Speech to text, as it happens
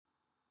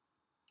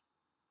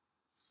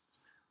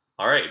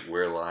All right,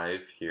 we're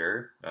live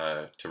here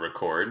to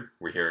record.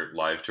 We're here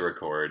live to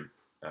record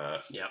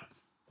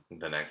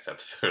the next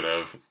episode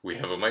of We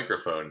Have a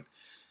Microphone.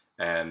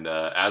 And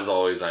as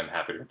always, I'm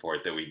happy to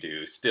report that we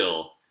do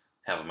still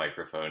have a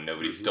microphone.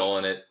 Nobody's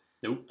stolen it.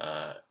 Nope.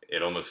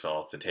 It almost fell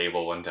off the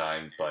table one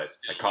time, but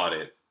I caught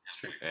it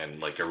in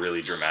like a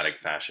really dramatic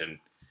fashion.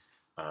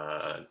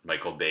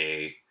 Michael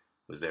Bay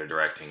was there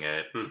directing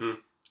it.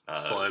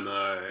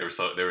 Slow-mo.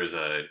 There was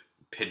a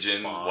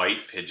pigeon, Spots.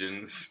 White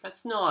pigeons.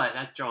 That's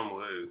John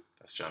Woo.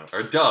 That's John.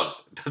 Or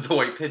doves. That's a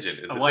white pigeon.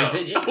 A white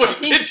pigeon? A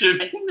white pigeon.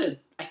 I think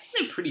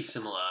they're pretty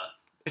similar.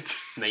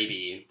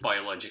 Maybe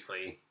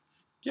biologically.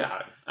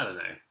 Yeah. I don't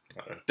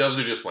know. Doves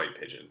are just white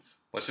pigeons.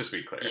 Let's just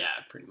be clear. Yeah,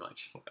 pretty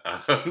much.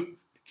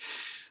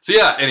 So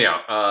yeah,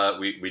 anyhow,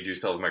 we do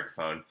still have a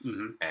microphone.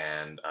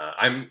 And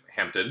I'm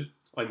Hampton.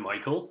 I'm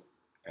Michael.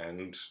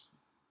 And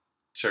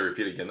should I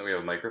repeat again that we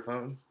have a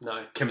microphone?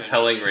 No.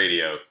 Compelling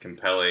radio.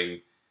 Compelling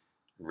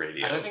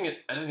radio. I don't think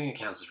it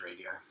counts as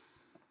radio.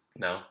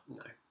 No?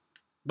 No.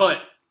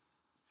 But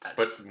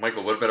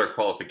Michael, what about our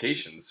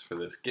qualifications for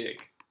this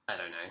gig? I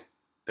don't know.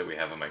 That we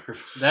have a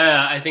microphone.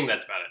 I think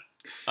that's about it.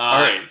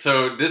 All right,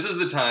 so this is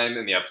the time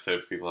in the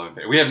episode for people who haven't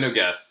been. We have no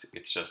guests.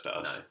 It's just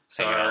us.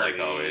 No. Hanging out like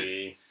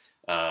always.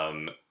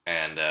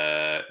 And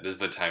this is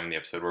the time in the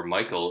episode where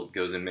Michael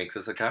goes and makes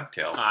us a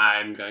cocktail.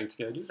 I'm going to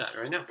go do that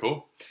right now.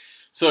 Cool.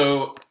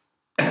 So,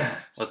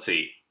 let's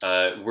see.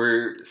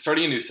 We're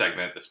starting a new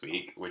segment this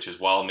week, which is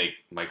while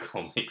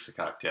Michael makes a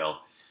cocktail.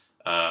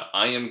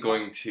 I am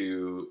going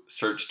to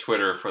search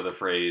Twitter for the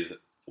phrase,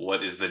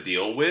 "What is the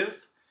deal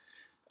with?"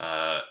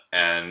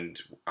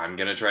 And I'm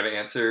going to try to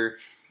answer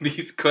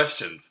these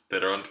questions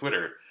that are on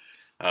Twitter.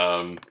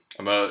 I'm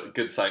a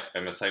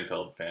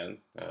Seinfeld fan,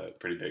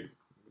 pretty big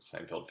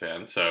Seinfeld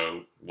fan.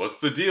 So what's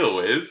the deal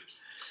with,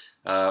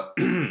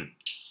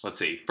 let's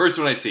see. First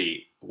one I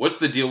see, what's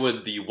the deal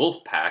with the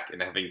Wolf Pack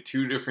and having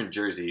two different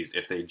jerseys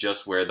if they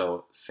just wear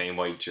the same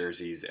white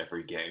jerseys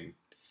every game?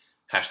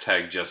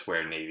 Hashtag just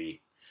wear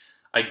Navy.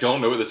 I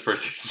don't know what this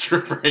person is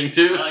referring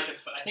to. I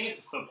think it's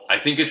a football. I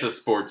think it's a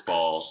sports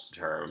ball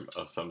term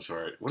of some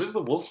sort. What is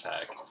the Wolf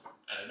Pack?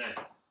 I don't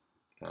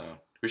know.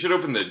 We should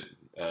open the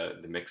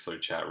Mixler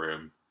chat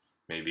room.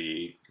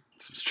 Maybe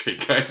some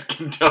straight guys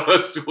can tell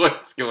us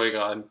what's going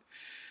on.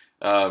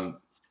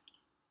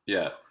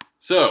 Yeah.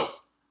 So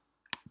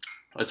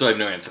I have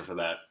no answer for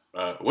that.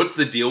 What's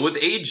the deal with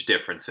age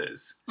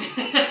differences?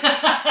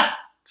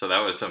 So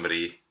that was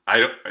somebody.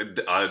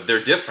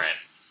 They're different.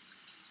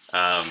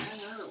 I don't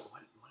know.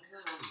 What does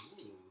that all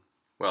mean?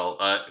 Well,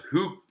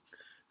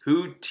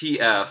 who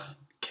TF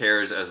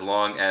cares as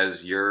long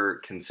as you're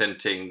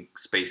consenting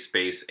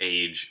space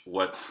age,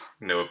 what's,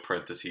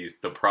 parentheses,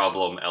 the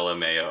problem,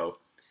 LMAO.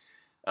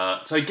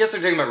 So I guess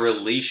they're talking about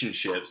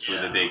relationships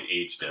with a big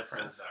age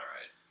difference. That's all right.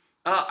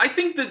 I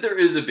think that there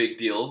is a big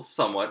deal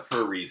somewhat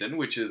for a reason,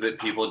 which is that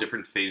people at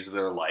different phases of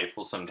their life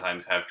will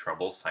sometimes have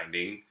trouble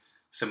finding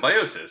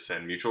symbiosis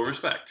and mutual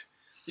respect.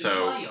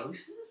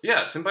 Symbiosis? So,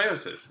 yeah,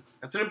 symbiosis.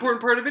 That's an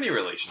important part of any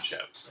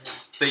relationship.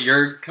 That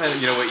you're kind of,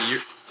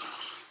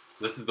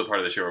 this is the part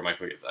of the show where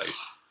Michael gets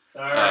ice.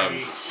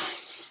 Sorry.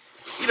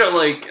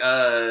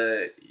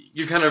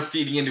 You're kind of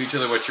feeding into each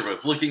other what you're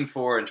both looking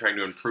for and trying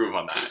to improve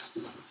on that.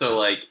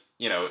 So,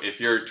 if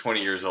you're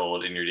 20 years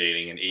old and you're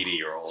dating an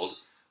 80-year-old,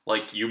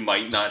 you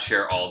might not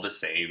share all the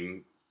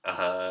same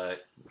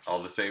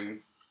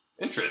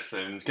interests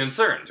and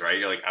concerns, right?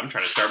 You're like, I'm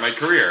trying to start my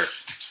career.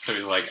 So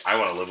he's like, I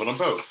want to live on a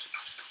boat.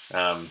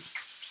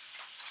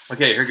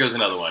 Okay, here goes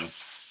another one.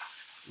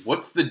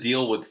 What's the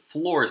deal with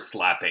floor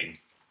slapping?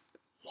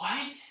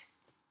 What?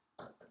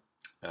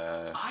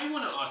 I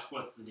want to ask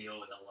what's the deal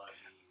with a lot of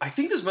these. I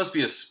think this must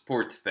be a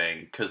sports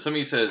thing, because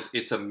somebody says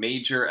it's a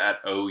major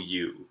at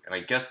OU, and I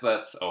guess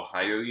that's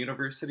Ohio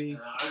University?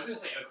 I was going to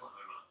say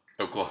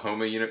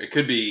Oklahoma University. It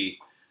could be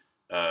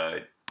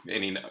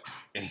any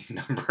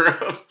number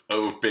of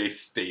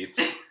O-based states.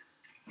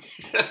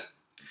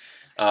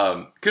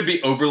 Could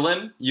be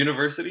Oberlin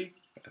University.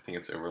 I think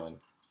it's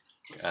Oberlin.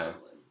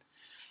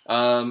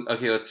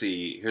 Okay, let's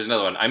see. Here's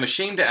another one. I'm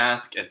ashamed to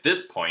ask at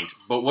this point,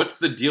 but what's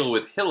the deal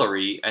with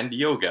Hillary and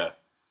yoga?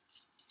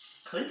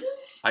 Clinton?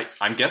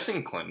 I'm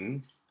guessing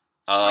Clinton.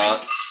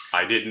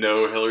 I didn't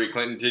know Hillary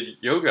Clinton did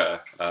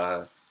yoga.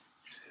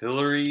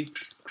 Hillary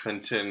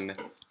Clinton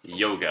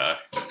yoga.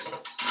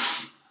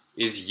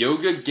 Is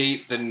Yoga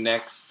Gate the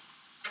next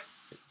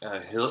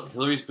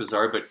Hillary's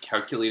Bizarre but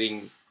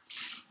Calculating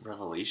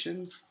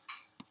Revelations?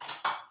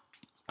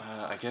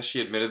 I guess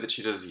she admitted that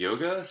she does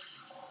yoga.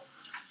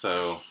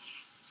 So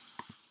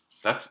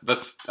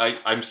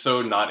I'm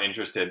so not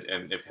interested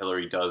in if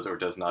Hillary does or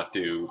does not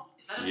do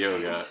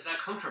yoga. Is that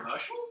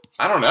controversial?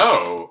 I don't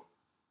know.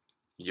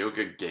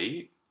 Yoga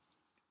Gate?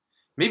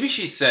 Maybe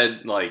she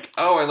said I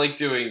like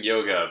doing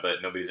yoga,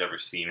 but nobody's ever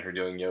seen her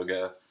doing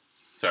yoga.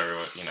 So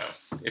everyone,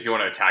 if you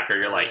want to attack her,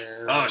 you're like,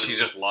 oh, she's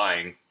just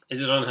lying.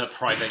 Is it on her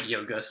private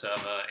yoga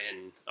server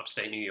in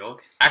upstate New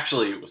York?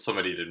 Actually,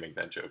 somebody did make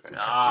that joke.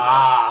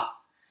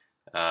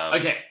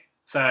 Okay,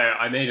 so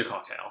I made a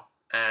cocktail,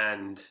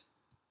 and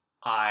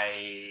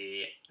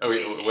I Oh,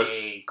 wait, what?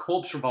 a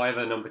Corpse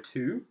Reviver number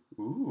 2.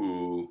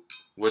 Ooh.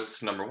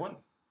 What's number 1?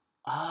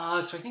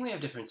 So I think they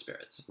have different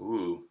spirits.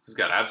 Ooh. It's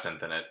got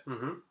absinthe in it.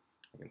 Mm-hmm.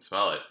 I can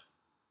smell it.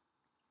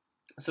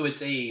 So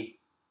it's a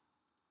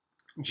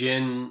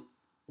gin,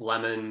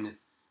 lemon,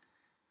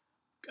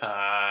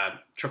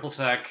 triple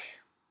sec,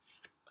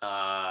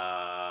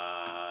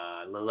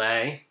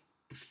 Lillet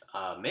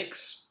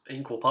mix in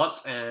equal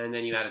parts, and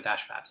then you add a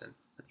dash of absinthe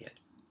at the end.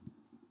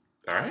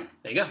 All right.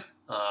 There you go.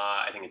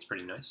 I think it's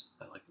pretty nice.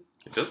 I like it.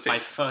 It does taste. I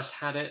first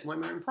had it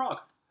when we were in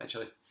Prague,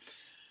 actually.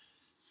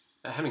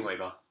 At Hemingway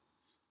Bar.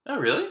 Oh,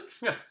 really?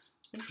 Yeah.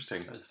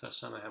 Interesting. That was the first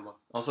time I had one.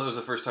 Also, it was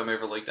the first time I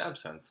ever liked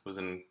absinthe. Was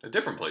in a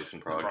different place in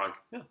Prague.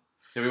 Yeah.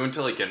 Yeah, we went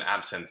to like an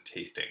absinthe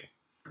tasting,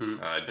 done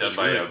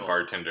by really a cool.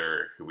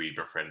 bartender who we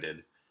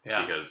befriended.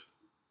 Yeah. Because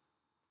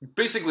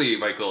basically,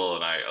 Michael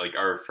and I, like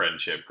our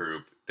friendship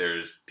group,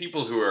 there's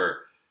people who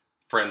are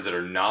friends that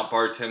are not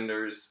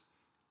bartenders,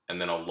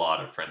 and then a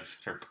lot of friends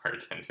that are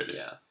bartenders.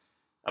 Yeah.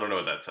 I don't know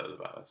what that says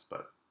about us,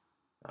 but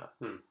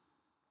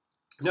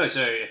No,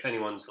 so if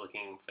anyone's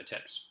looking for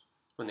tips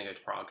when they go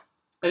to Prague,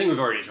 I think we've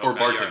already talked or about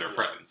bartender Europe.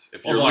 friends.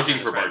 If Or you're looking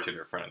bartender for friend.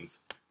 bartender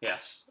friends,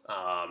 Yes.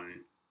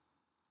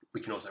 We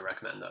can also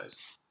recommend those.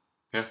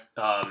 Yeah.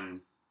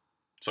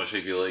 Especially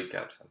if you like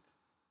absinthe,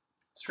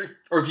 It's true.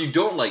 or if you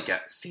don't like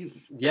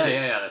see.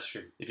 Yeah, that's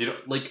true. If you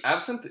don't like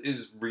absinthe,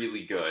 is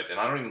really good, and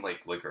I don't even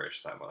like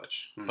licorice that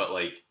much. But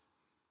like,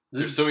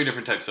 there's so many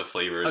different types of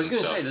flavors. I was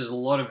going to stuff. say there's a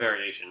lot of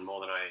variation,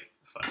 more than I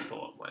first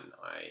thought when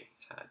I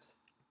had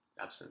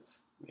absinthe,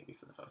 maybe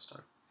for the first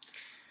time.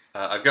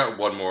 I've got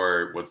one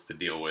more. What's the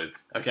deal with?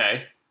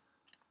 Okay,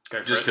 go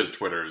for Just it. because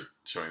Twitter is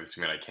showing this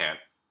to me, and I can't.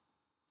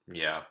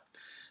 Yeah.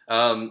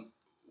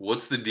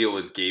 What's the deal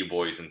with gay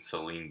boys and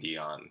Celine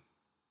Dion?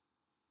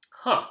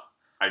 Huh?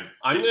 I'm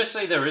going to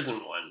say there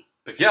isn't one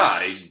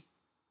because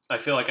I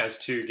feel like as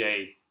two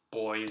gay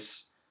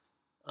boys,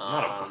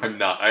 I'm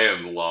not.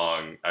 I'm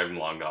long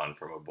gone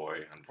from a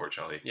boy,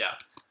 unfortunately. Yeah.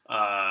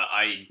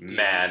 I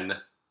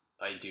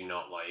do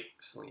not like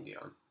Celine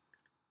Dion.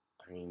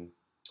 I mean,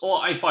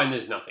 Or I find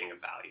there's nothing of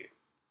value.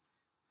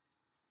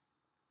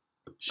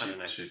 I don't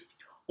know. she's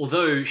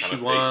Although she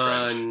fake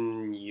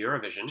won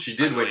Eurovision. She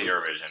did I win believe.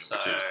 Eurovision, So,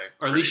 which is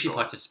or at least she cool.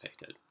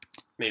 participated.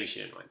 Maybe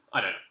she didn't win.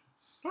 I don't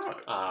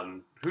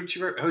know. Who did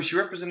she? She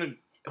represented.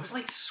 It was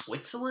like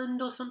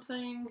Switzerland or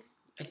something,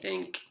 I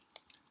think.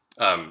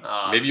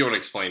 Maybe you want to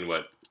explain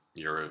what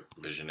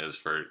Eurovision is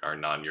for our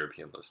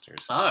non-European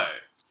listeners. Oh,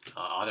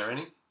 are there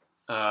any?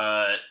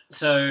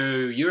 So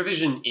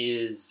Eurovision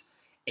is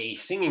a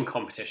singing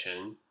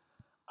competition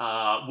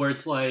where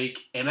it's like,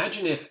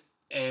 imagine if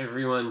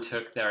everyone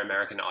took their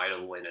American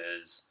Idol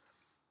winners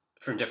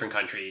from different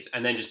countries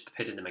and then just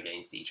pitted them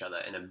against each other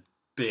in a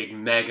big,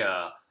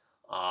 mega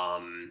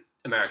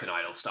American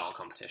Idol style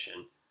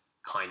competition,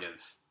 kind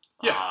of.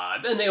 Yeah.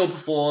 And they all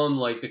perform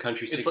like the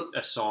country sing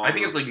a song. I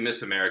think it's like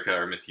Miss America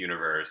or Miss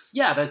Universe.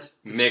 Yeah,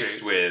 that's mixed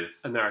true.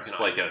 with American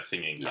Idol. like a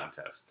singing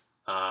contest.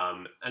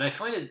 And I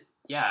find it,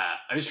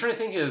 I was trying to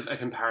think of a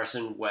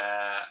comparison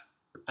where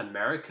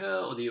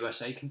America or the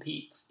USA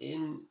competes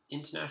in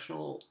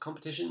international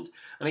competitions.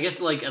 And I guess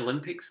like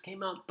Olympics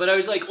came up. But I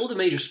was like, all the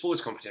major sports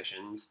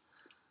competitions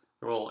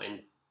are all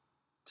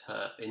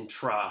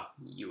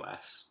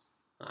intra-US.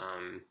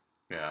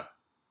 Yeah.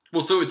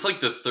 Well, so it's like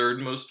the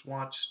third most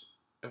watched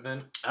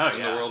event in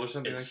the world or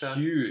something it's like that.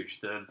 Huge.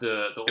 The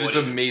And it's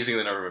amazing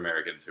the number of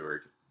Americans who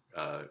are,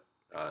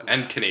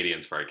 and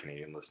Canadians for our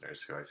Canadian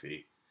listeners who I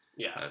see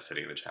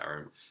sitting in the chat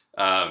room.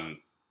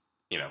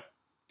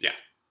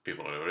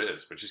 People don't know what it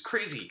is, which is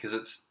crazy because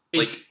it's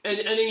like...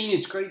 And I mean,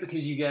 it's great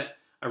because you get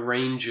a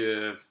range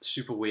of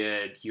super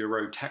weird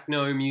Euro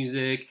techno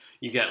music.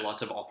 You get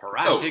lots of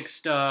operatic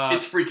stuff.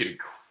 It's freaking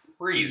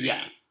crazy.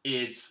 Yeah,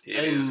 it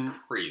is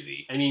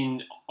crazy. I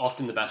mean,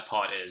 often the best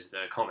part is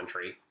the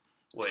commentary,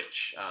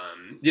 which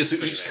so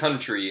each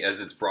country,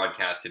 as it's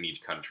broadcast in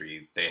each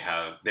country, they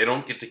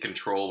don't get to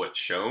control what's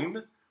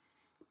shown,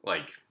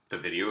 like the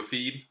video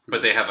feed,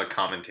 but they have a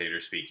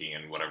commentator speaking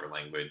in whatever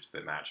language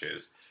that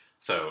matches.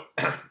 So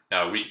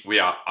we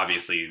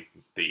obviously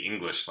the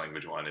English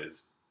language one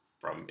is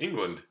from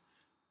England,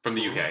 from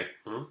the UK,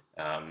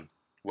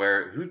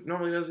 where who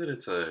normally does it?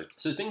 So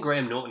it's been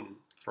Graham Norton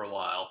for a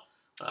while.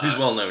 Who's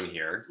well known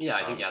here. Yeah,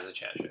 I think he has a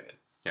chair show.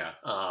 Yeah.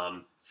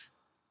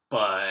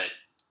 But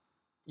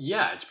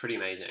yeah, it's pretty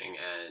amazing,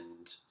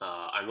 and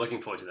I'm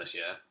looking forward to this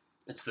year.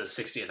 It's the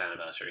 60th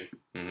anniversary.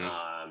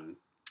 Mm-hmm.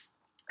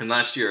 And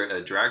last year, a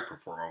drag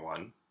performer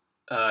won.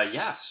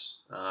 Yes,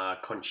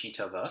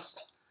 Conchita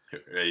Wurst.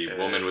 A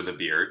woman with a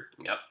beard.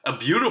 Yep. A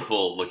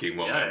beautiful looking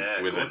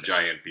woman with gorgeous. a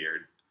giant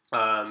beard.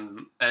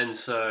 And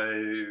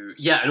so,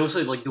 and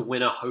also like the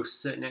winner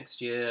hosts it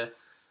next year.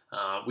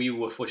 We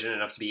were fortunate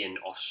enough to be in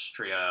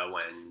Austria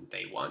when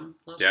they won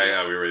last year.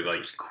 Yeah, we were like... It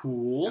was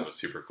cool. That was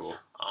super cool.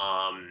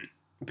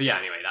 But yeah,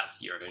 anyway,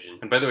 that's Eurovision.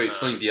 And by the way,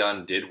 Celine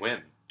Dion did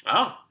win.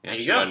 Oh, there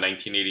you go. Won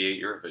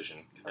 1988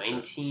 Eurovision.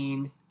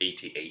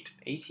 1988.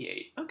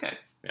 88. Okay.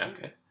 Yeah.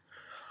 Okay.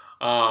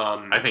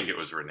 I think it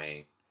was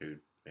Renee who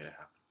made it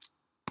happen.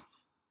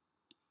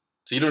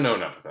 So you don't know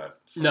enough about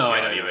Celine No,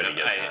 I Dion don't even even. to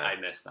get that.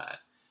 I missed that.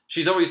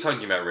 She's always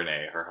talking about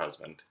Renee, her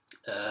husband.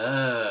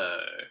 Oh.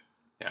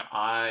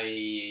 Yeah.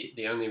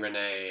 The only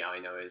Renee I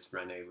know is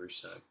Rene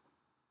Russo.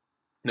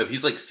 No,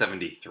 he's like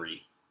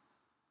 73.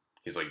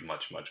 He's like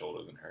much, much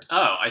older than her.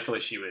 Oh, I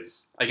thought she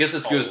was. I guess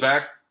this goes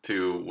back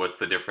to what's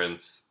the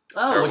difference?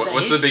 Oh,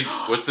 what's the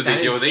big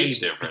deal with age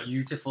difference?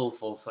 Beautiful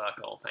full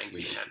circle. Thank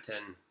you,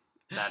 Captain.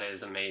 That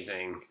is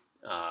amazing.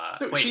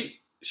 No, wait.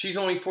 She's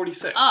only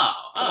 46.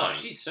 Oh,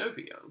 she's so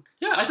young.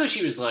 Yeah. I thought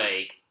she was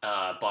like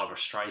Barbra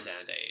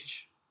Streisand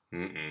age.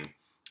 Mm-mm.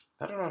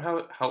 I don't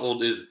know how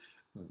old is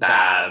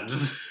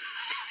Babs.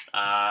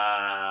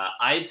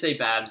 I'd say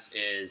Babs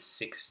is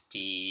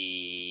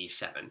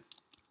 67.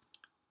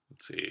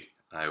 Let's see.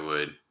 I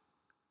would.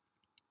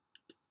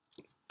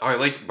 Oh, I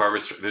like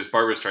Barbra. There's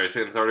Barbra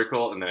Streisand's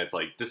article, and then it's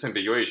like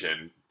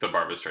disambiguation, the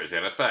Barbra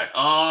Streisand effect.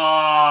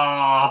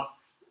 Oh,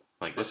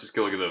 like let's just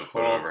go look at the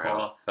photo of her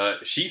house.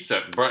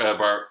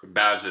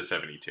 Babs is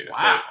 72.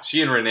 Wow. So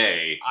she and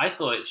Renee. I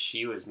thought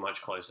she was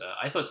much closer.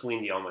 I thought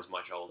Celine Dion was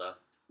much older,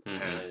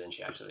 apparently, than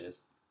she actually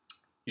is.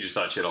 You just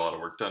thought she had a lot of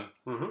work done.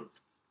 Mm-hmm.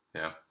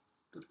 Yeah.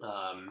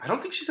 I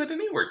don't think she's had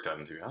any work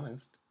done, to be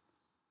honest.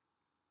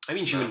 I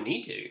mean, she wouldn't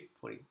need to.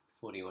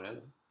 40,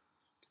 whatever.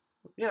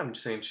 Yeah, I'm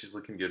just saying she's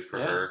looking good for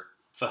her.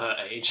 For her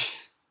age.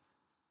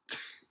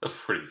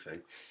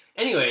 46.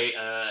 Anyway,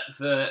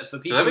 for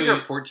people. Does that make her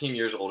 14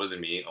 years older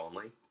than me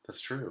only? That's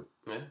true.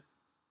 Yeah.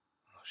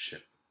 Oh,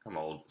 shit. I'm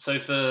old. So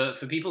for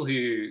people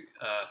who,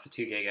 for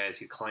two gay guys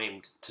who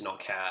claimed to not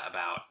care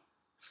about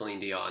Celine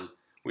Dion,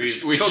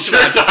 we've talked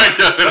about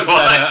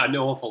an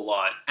awful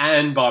lot.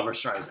 And Barbra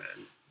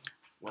Streisand.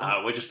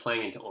 Wow. We're just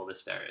playing into all the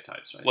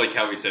stereotypes, right? Like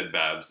how we said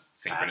Babs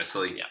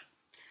synchronously. Babs,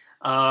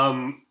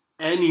 yeah.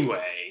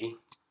 Anyway,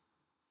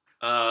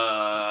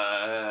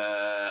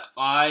 I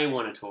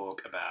want to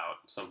talk about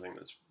something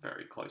that's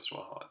very close to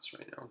our hearts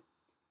right now.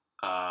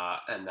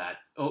 And that.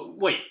 Oh,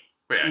 wait.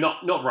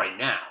 Not right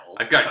now.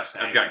 I've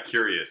got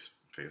curious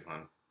face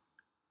on.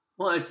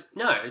 Well, it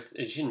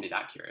shouldn't be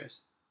that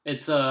curious.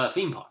 It's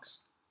theme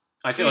parks.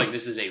 I feel like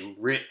this is a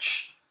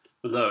rich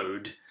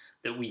load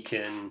that we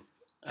can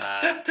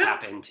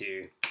tap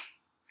into.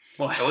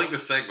 What? I like the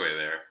segue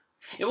there.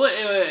 There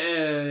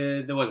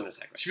wasn't a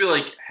segue. Should be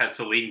like, has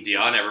Celine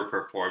Dion ever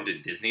performed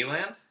at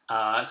Disneyland?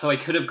 So I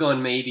could have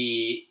gone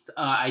maybe.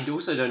 I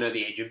also don't know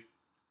the age of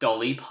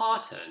Dolly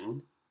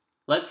Parton.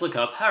 Let's look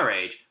up her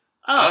age.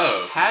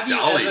 Have you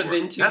ever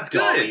been to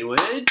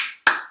Dollywood?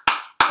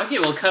 Okay,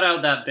 we'll cut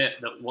out that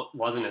bit that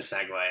wasn't a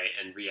segue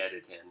and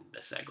re-edit in the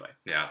segue.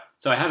 Yeah.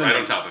 So I haven't. Right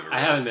on top of it. I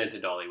haven't been to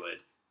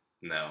Dollywood.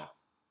 No.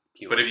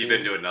 But have you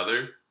been to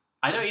another?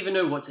 I don't even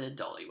know what's at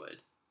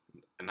Dollywood.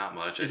 Not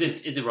much. Is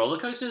it roller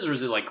coasters or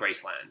is it like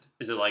Graceland?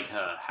 Is it like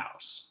her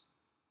house?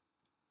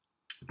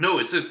 No,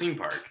 it's a theme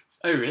park.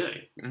 Oh,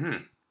 really?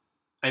 Mm-hmm.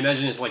 I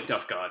imagine it's like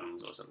Duff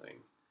Gardens or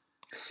something.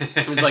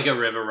 It was like a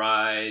river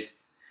ride,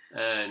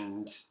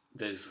 and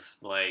there's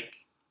like,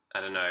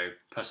 I don't know,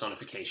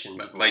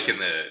 personifications. Mike in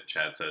the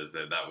chat says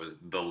that was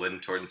the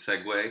Lintorn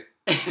segue.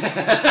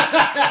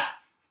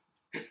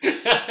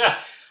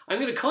 I'm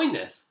going to coin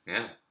this.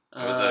 Yeah.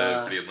 That was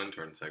a pretty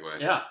Lintorn segue.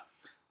 Yeah.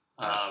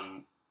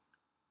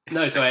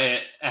 No, so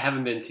I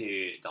haven't been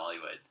to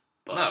Dollywood.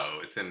 But no,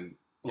 it's in...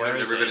 Where I've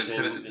is never it?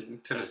 been in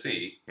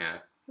Tennessee. Yeah.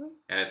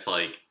 And it's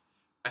like...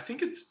 I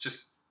think it's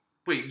just...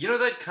 Wait, you know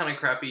that kind of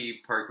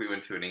crappy park we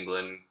went to in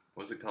England?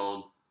 What was it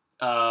called?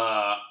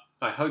 I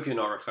hope you're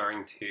not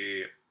referring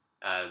to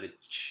the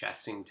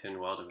Chessington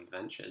World of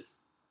Adventures.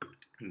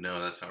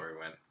 No, that's not where we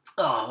went.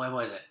 Oh, where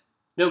was it?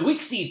 No,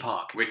 Wicksteed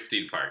Park.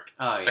 Wicksteed Park.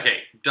 Oh, yeah.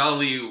 Okay,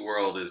 Dolly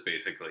World is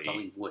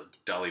basically...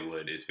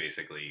 Dollywood is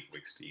basically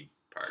Wicksteed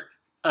Park.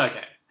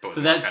 Okay. Both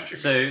so that's...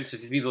 So for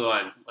people who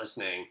aren't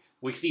listening,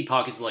 Wicksteed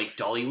Park is like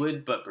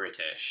Dollywood, but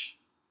British.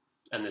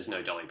 And there's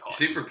no Dolly Parton.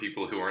 You see, for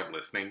people who aren't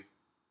listening...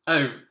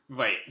 Oh,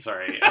 wait,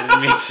 sorry. I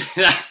didn't mean to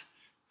say that.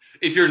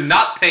 If you're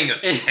not paying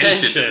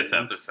attention to this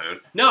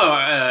episode...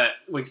 No,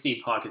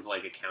 Wicksteed Park is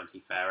like a county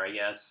fair, I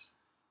guess.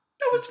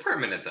 No, it's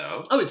permanent,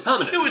 though. Oh, it's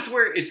permanent? No, it's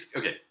where it's...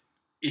 Okay.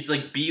 It's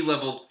like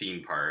B-level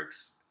theme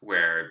parks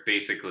where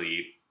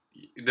basically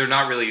they're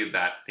not really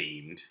that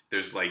themed.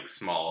 There's like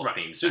small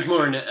themed So it's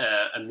more an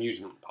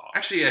amusement park.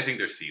 Actually, I think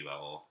they're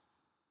C-level.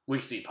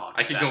 Wicksteed Park.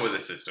 I could come up with a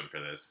system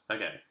for this.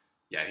 Okay.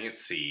 Yeah, I think it's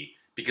C.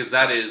 Because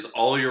that is,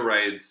 all your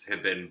rides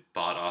have been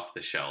bought off the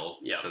shelf.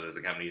 Yeah. So there's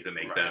the companies that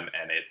make them,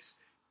 and it's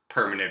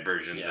permanent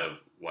versions of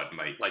what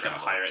might like travel.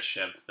 A pirate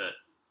ship that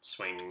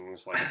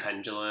swings like a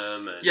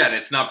pendulum. And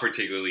it's not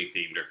particularly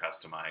themed or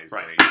customized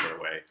in any sort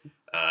of way.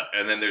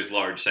 And then there's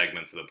large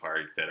segments of the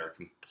park that are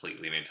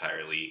completely and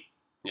entirely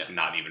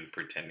not even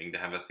pretending to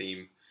have a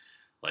theme.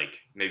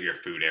 Like, maybe your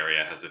food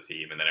area has a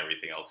theme, and then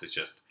everything else is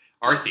just,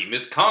 our theme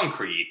is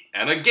concrete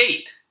and a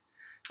gate.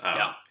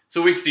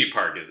 So Wicksteed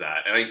Park is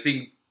that, and I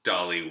think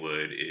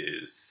Dollywood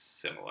is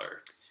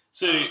similar.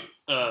 So,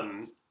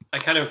 I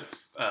kind of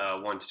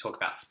want to talk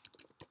about,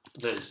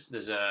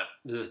 there's a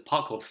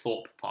park called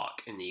Thorpe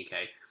Park in the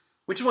UK,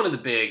 which is one of the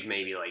big,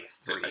 maybe like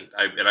three.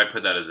 And I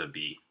put that as a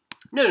B.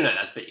 No,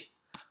 that's B.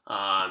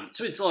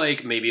 So it's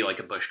like maybe like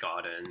a Busch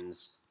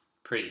Gardens,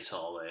 pretty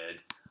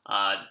solid.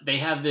 They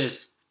have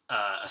this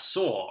a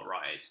Saw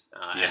ride,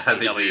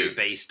 they do.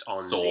 based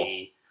on Saw.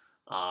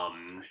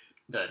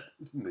 the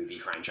movie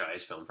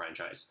franchise, film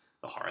franchise,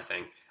 the horror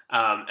thing.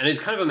 And it's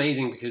kind of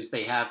amazing because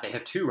they have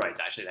 2 rides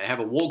actually. They have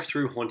a walk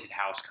through haunted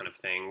house kind of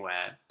thing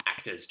where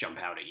actors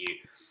jump out at you,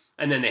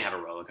 and then they have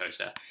a roller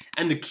coaster.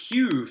 And the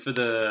queue for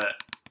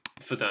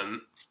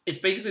them, it's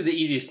basically the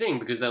easiest thing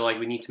because they're like,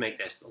 we need to make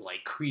this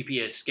like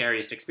creepiest,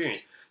 scariest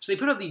experience. So they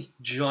put up these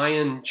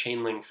giant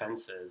chain link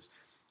fences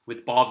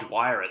with barbed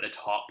wire at the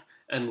top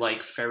and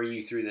like ferry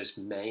you through this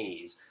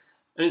maze.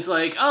 And it's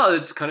like, oh,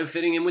 it's kind of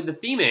fitting in with the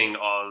theming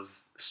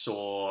of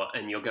Saw,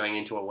 and you're going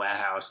into a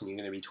warehouse and you're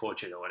going to be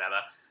tortured or whatever.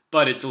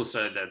 But it's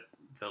also the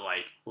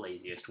like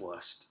laziest,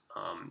 worst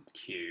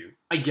queue,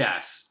 I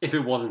guess, if it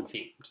wasn't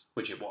themed,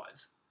 which it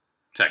was.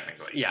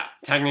 Technically. Yeah,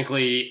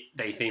 technically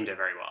they themed it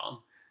very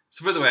well.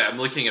 So by the way, I'm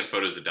looking at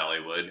photos of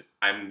Dollywood.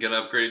 I'm going to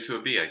upgrade it to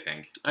a B, I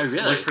think. Oh, really?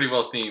 It looks pretty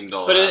well themed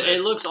all But around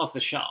it looks off the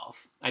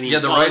shelf. I mean, yeah,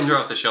 the rides are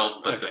off the shelf,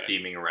 but okay. the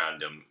theming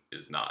around them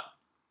is not.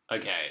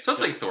 Okay. So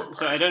it's like Thor Park.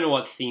 So I don't know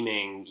what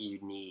theming you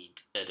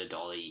need at a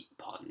Dolly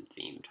Parton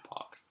themed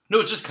park. No,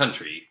 it's just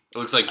country. It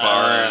looks like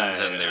barns,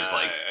 and there's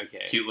like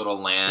cute little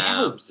They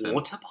have lamps. a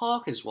water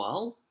park as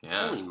well?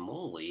 Yeah. Holy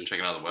moly.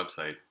 Checking out the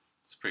website.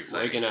 It's pretty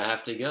exciting. We're going to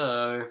have to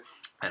go.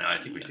 I know, I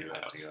think we do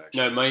have to go,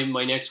 actually. No,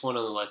 my next one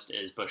on the list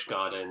is Busch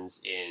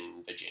Gardens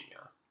in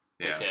Virginia.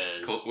 Yeah.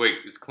 Because... Wait,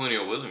 it's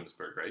Colonial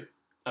Williamsburg, right?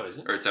 Oh, is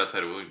it? Or it's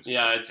outside of Williamsburg.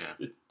 Yeah,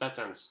 it's that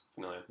sounds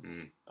familiar.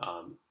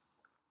 Or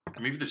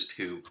maybe there's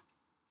 2.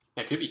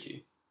 That could be 2.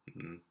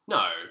 Mm-hmm.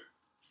 No.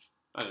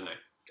 I don't know.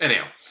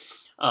 Anyhow.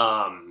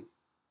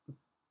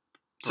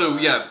 So,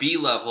 yeah, B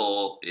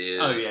level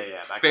is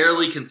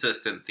fairly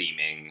consistent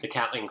theming. The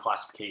Catlin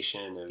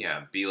classification of...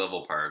 Yeah, B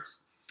level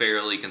parks,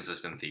 fairly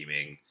consistent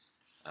theming.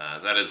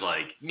 That is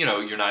like,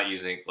 you're not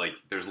using, like,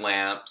 there's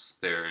lamps,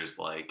 there's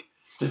like...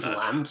 There's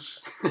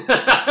lamps?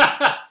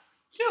 Yeah,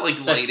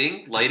 like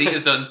lighting. Lighting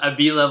is done... A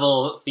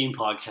B-level theme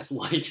park has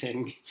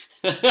lighting.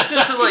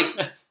 So,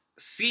 like,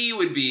 C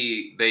would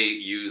be, they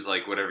use,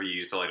 like, whatever you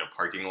use to light a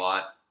parking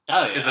lot.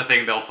 Oh, yeah. Is the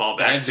thing they'll fall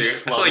back to.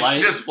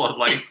 Floodlights. Just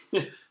floodlights.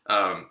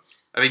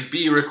 I think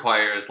B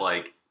requires,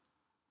 like,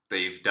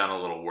 they've done a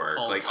little work.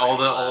 All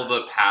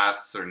the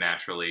paths are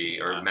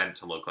naturally or meant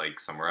to look like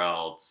somewhere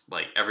else.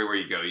 Like everywhere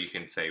you go, you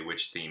can say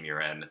which theme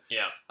you're in.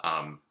 Yeah.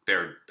 I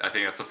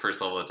think that's the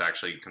first level that's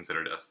actually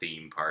considered a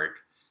theme park,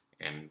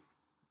 and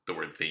the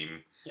word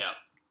theme. Yeah.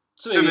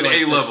 So maybe and then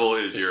like A level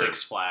is your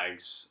Six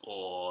Flags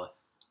or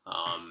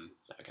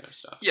that kind of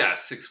stuff. Yeah,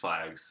 Six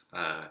Flags.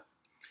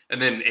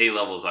 And then A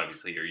level is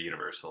obviously your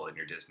Universal and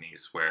your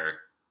Disney's, where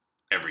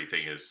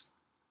everything is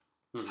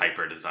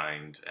hyper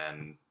designed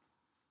and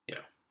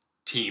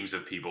teams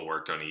of people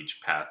worked on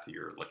each path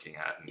you're looking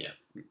at, and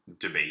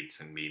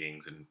debates and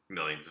meetings and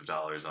millions of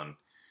dollars on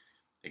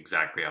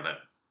exactly how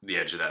the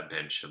edge of that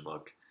bench should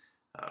look.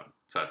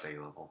 So that's A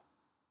level.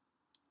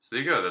 So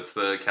there you go. That's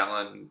the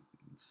Catlin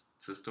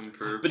system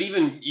for. But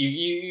even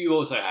you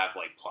also have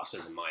like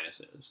pluses and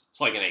minuses.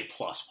 It's like an A+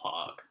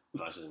 park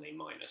versus an A-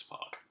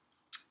 park.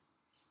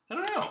 I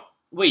don't know.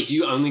 Wait, do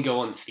you only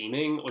go on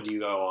theming, or do you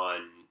go on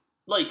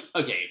like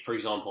for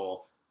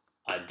example?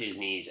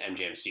 Disney's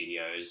MGM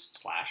Studios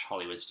 /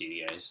 Hollywood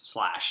Studios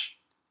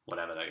 /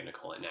 whatever they're going to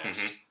call it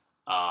next,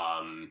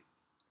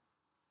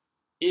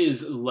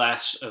 is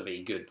less of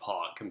a good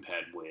park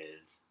compared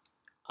with...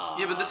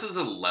 but this is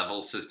a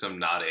level system,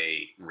 not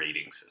a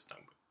rating system.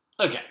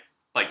 Okay.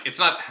 Like, it's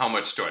not how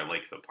much do I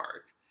like the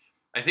park.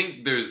 I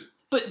think there's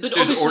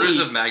orders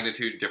of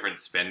magnitude different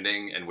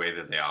spending and way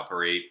that they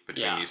operate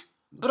between these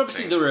But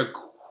obviously things. there are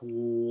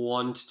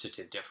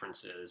quantitative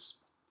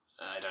differences.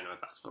 I don't know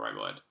if that's the right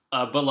word.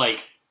 But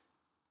like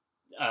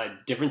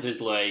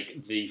differences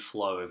like the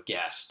flow of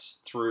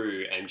guests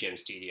through MGM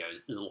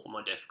Studios is a lot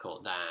more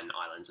difficult than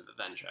Islands of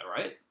Adventure,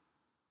 right?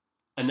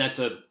 And that's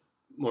a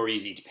more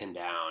easy to pin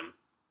down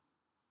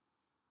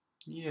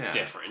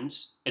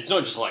difference. It's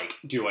not just like,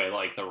 do I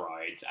like the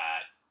rides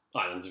at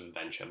Islands of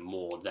Adventure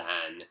more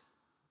than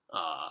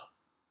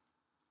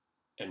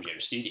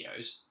MGM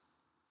Studios?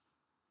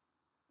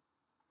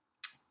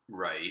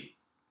 Right.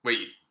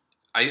 Wait,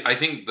 I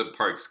think the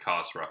parks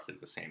cost roughly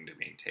the same to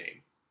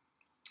maintain.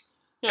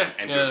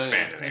 And to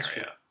expand an area.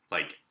 True.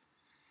 Like,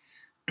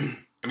 I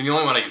mean, the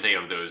only one I can think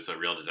of that was a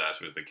real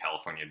disaster was the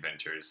California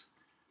Adventures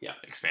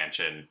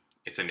expansion.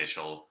 Its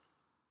initial.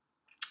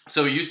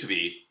 So it used to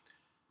be.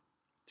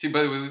 See,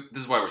 by the way,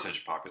 this is why we're such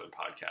a popular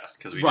podcast,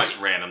 because we just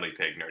randomly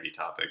pick nerdy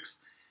topics.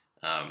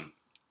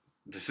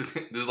 This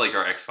is like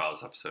our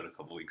X-Files episode a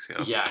couple weeks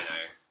ago. Yeah,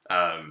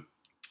 I know.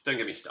 Don't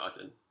get me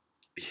started.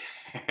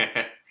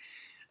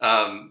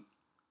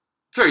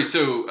 Sorry,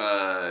 so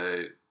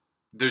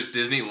there's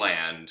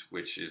Disneyland,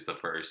 which is the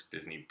first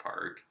Disney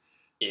park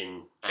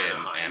in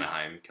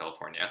Anaheim,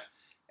 California,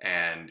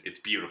 and it's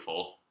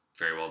beautiful,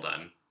 very well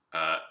done.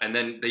 And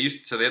then they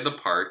had the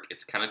park.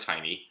 It's kind of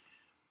tiny,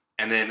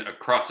 and then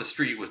across the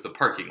street was the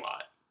parking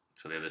lot.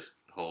 So they had this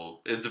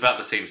whole. It's about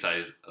the same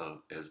size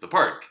as the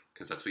park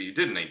because that's what you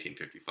did in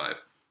 1955.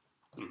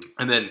 Mhm.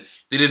 And then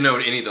they didn't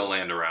own any of the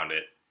land around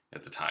it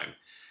at the time.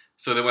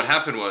 So then what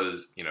happened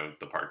was,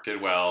 the park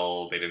did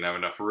well. They didn't have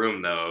enough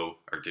room, though,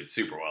 or did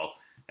super well.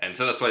 And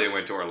so that's why they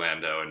went to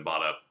Orlando and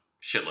bought up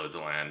shitloads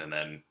of land and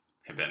then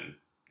have been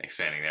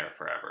expanding there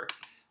forever.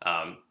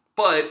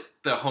 But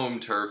the home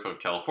turf of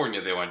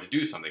California, they wanted to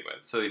do something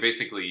with. So they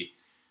basically,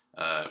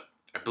 I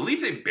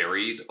believe they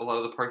buried a lot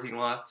of the parking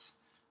lots.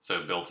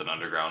 So built an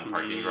underground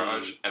parking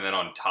garage. And then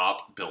on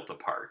top, built a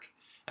park.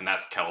 And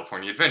that's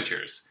California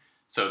Adventures.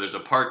 So there's a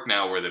park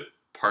now where the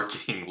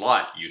parking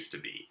lot used to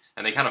be.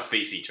 And they kind of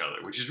face each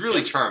other, which is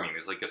really charming.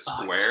 There's like a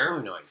square. Oh,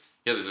 it's so nice.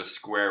 Yeah, there's a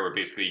square where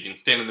basically you can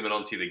stand in the middle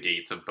and see the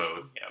gates of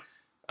both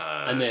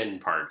and then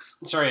parks.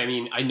 Sorry, I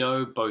mean, I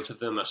know both of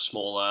them are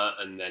smaller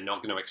and they're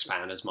not going to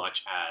expand as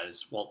much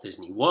as Walt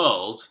Disney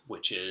World,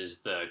 which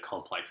is the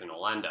complex in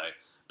Orlando.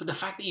 But the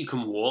fact that you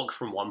can walk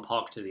from one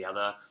park to the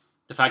other,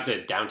 the fact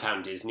that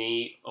Downtown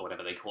Disney, or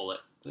whatever they call it,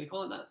 do they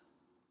call it that?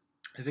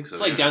 I think so.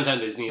 It's like Downtown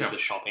Disney is the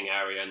shopping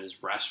area and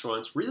there's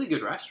restaurants, really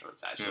good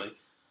restaurants, actually. Yeah.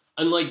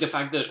 And like the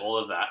fact that all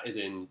of that is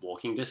in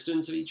walking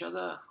distance of each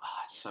other,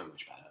 it's so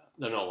much better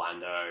than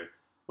Orlando,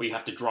 where you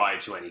have to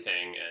drive to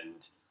anything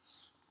and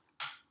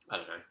I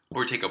don't know.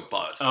 Or take a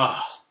bus.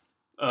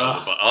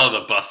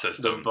 The bus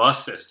system. The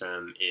bus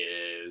system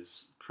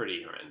is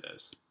pretty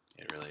horrendous.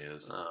 It really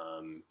is.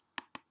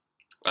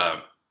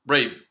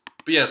 Right.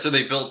 But yeah, so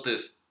they built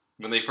this,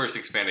 when they first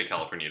expanded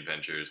California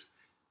Adventures,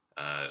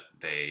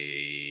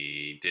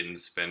 they didn't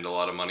spend a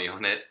lot of money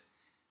on it.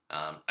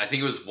 I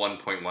think it was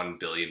 $1.1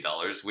 billion,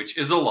 which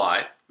is a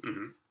lot.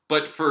 Mm-hmm.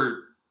 But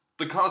for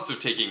the cost of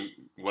taking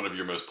one of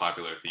your most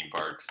popular theme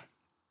parks,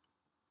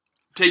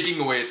 taking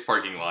away its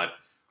parking lot,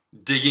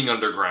 digging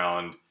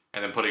underground,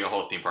 and then putting a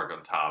whole theme park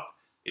on top,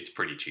 it's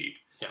pretty cheap.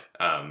 Yeah.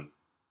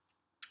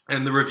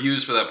 And the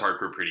reviews for that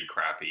park were pretty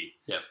crappy.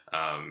 Yeah.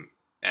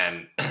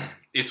 And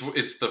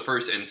it's the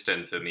first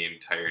instance in the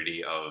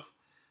entirety of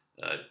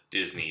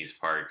Disney's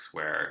parks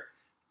where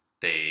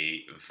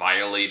they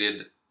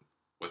violated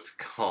what's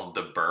called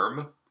the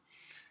berm.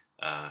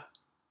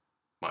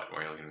 What? Why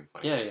are you looking at me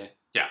funny?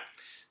 Yeah.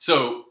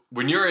 So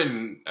when you're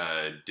in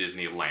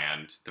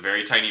Disneyland, the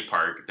very tiny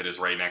park that is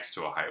right next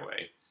to a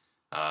highway,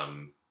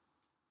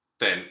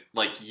 then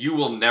you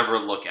will never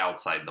look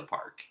outside the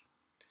park.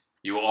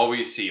 You will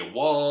always see a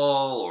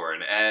wall or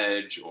an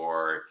edge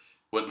or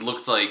what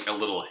looks like a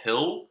little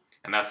hill,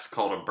 and that's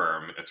called a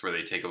berm. It's where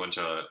they take a bunch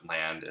of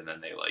land and then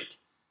they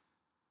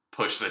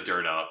push the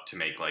dirt up to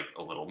make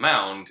a little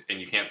mound, and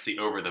you can't see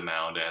over the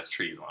mound. It has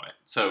trees on it.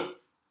 So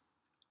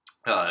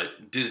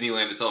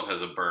Disneyland itself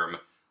has a berm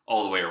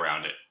all the way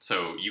around it,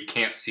 so you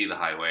can't see the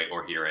highway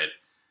or hear it,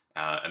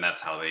 and that's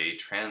how they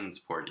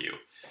transport you.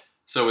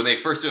 So when they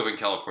first opened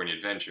California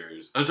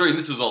Adventures,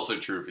 this was also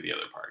true for the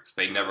other parks.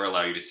 They never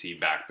allow you to see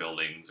back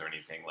buildings or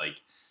anything.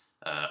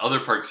 Other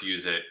parks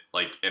use it.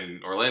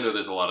 In Orlando,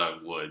 there's a lot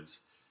of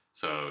woods,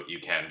 so you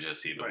can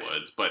just see the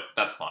woods, but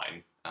that's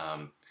fine.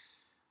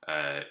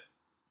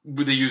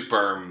 They use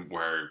berm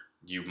where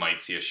you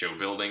might see a show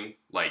building,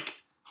 like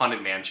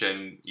Haunted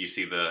Mansion. You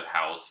see the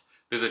house.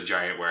 There's a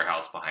giant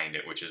warehouse behind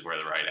it, which is where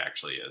the ride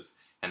actually is,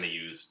 and they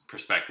use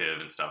perspective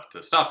and stuff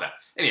to stop that.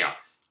 Anyhow,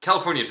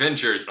 California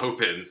Adventures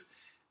opens,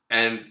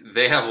 and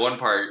they have one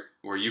part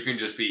where you can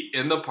just be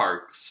in the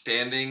park,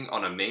 standing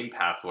on a main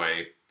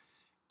pathway,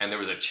 and there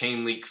was a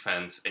chain link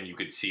fence, and you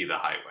could see the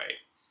highway.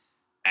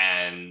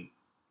 And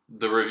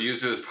the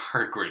reviews of this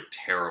park were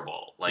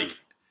terrible.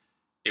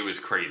 It was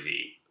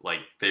crazy.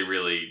 They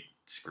really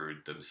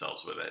screwed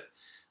themselves with it.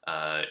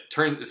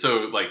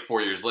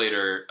 4 years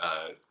later,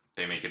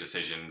 they make a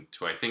decision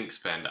to, I think,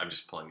 spend, I'm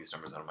just pulling these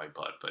numbers out of my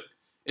butt, but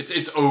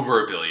it's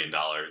over $1 billion.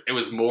 It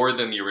was more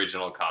than the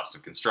original cost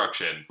of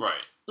construction. Right.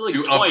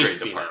 To upgrade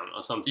the park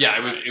or something. Yeah,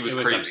 it was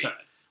crazy. Absurd.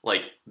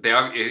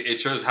 It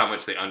shows how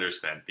much they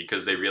underspent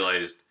because they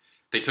realized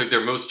they took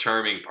their most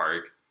charming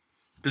park,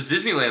 because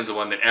Disneyland's the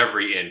one that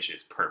every inch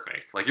is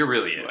perfect. It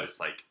really is.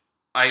 Right.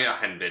 I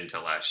hadn't been to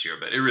last year,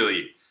 but it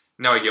really,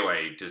 now I get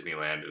why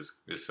Disneyland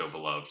is so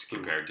beloved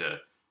compared to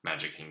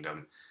Magic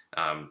Kingdom.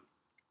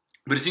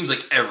 But it seems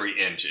like every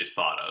inch is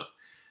thought of.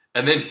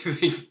 And then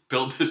they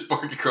build this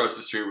park across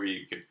the street where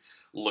you can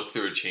look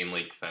through a chain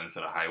link fence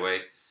at a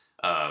highway,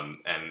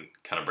 and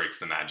kind of breaks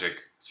the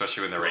magic,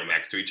 especially when they're right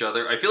next to each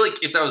other. I feel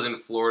like if that was in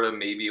Florida,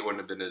 maybe it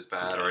wouldn't have been as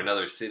bad, or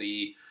another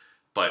city,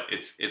 but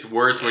it's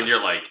worse when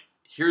you're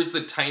here's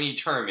the tiny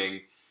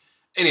charming.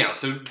 Anyhow,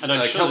 so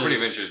California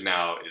Adventures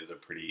now is a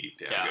pretty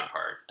damn good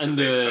park. And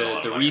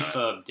the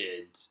refurb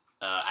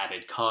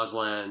added Cars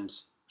Land,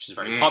 which is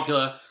very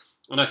popular.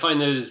 And I find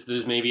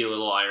there's maybe a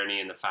little irony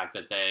in the fact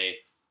that they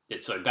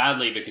did so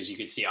badly because you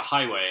could see a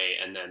highway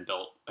and then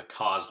built a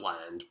Cars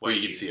Land where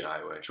you could see a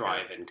highway,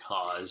 drive in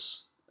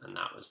cars, and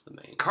that was the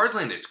main. Cars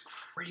Land is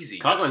crazy.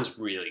 Cars Land's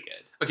really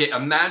good. Okay,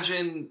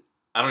 imagine,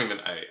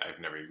 I've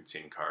never even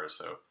seen Cars,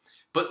 so,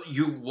 but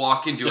you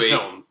walk into the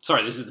film.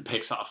 Sorry, this is the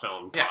Pixar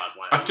film, Cars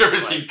Land. I've never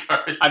seen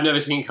Cars. I've never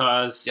seen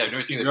Cars. Yeah, I've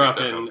never seen the Pixar Pixar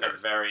film. film. Grew up in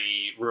a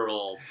very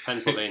rural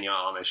Pennsylvania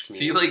Amish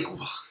community.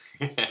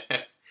 See,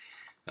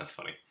 that's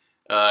funny.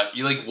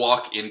 You like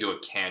walk into a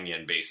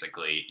canyon.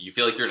 Basically, you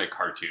feel like you're in a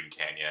cartoon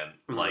canyon,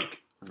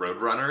 like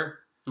Roadrunner.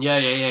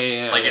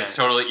 Yeah. Like it's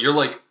totally. You're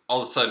like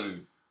all of a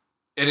sudden,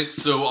 and it's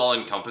so all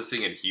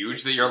encompassing and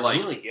huge that you're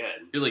like, really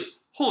good. You're like,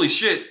 holy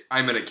shit,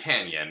 I'm in a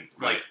canyon.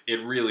 Right. Like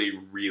it really,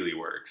 really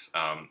works.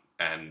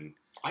 And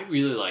I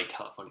really like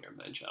California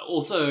Adventure.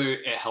 Also,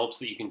 it helps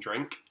that you can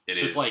drink.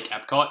 It's like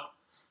Epcot.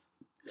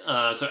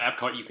 So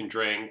Epcot, you can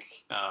drink.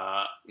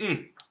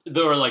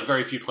 There are like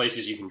very few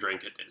places you can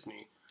drink at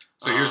Disney.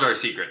 So here's our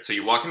secret. So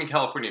you walk into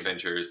California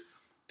Adventures.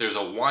 There's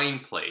a wine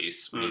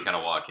place when you kind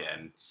of walk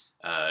in,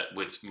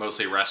 which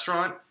mostly a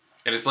restaurant,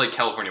 and it's like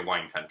California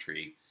wine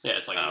country. Yeah,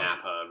 it's like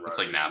Napa. Road. It's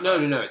like Napa.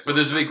 No. But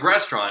there's a big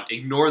restaurant.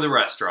 Ignore the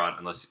restaurant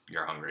unless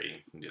you're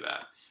hungry. You can do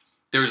that.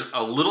 There's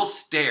a little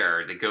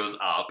stair that goes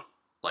up,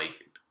 like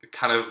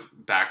kind of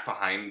back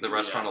behind the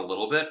restaurant a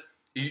little bit.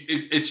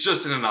 It's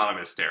just an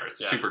anonymous stair.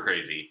 It's super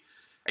crazy.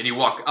 And you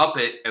walk up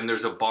it, and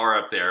there's a bar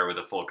up there with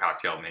a full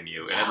cocktail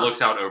menu, and it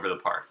looks out over the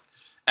park.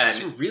 And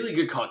some really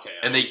good cocktails.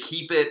 And they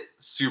keep it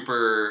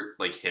super,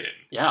 like, hidden.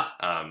 Yeah.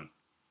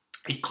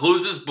 It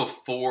closes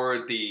before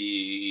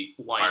the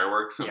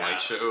fireworks and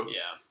light show.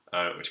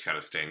 Yeah. Which kind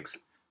of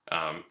stinks.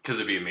 Because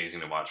it'd be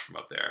amazing to watch from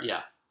up there.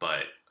 Yeah.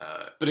 But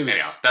it was,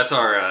 anyhow, that's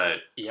our...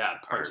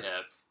 pro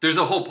tip. There's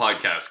a whole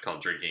podcast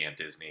called Drinking at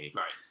Disney.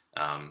 Right.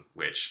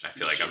 Which I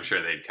feel like I'm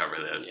sure they'd cover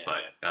this.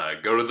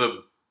 But go to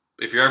the...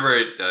 If you're ever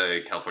at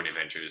California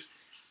Adventures,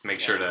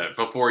 make sure to...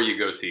 Before you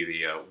go see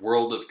the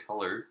World of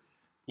Color...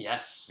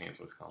 Yes. I think that's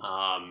what it's called.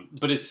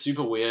 But it's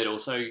super weird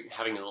also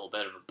having a little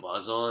bit of a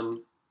buzz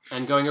on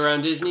and going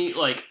around Disney.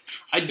 Like,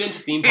 I'd been to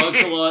theme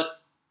parks a lot,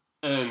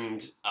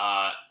 and,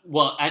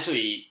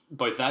 actually,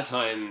 both that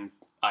time,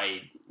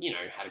 I,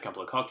 had a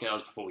couple of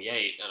cocktails before we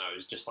ate, and I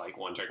was just, like,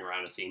 wandering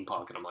around a theme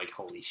park, and I'm like,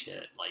 holy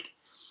shit, like,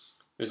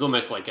 it was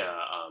almost like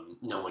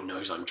no one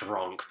knows I'm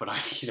drunk, but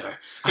I've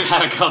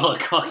had a couple of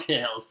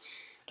cocktails,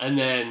 and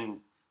then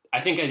I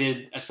think I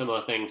did a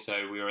similar thing,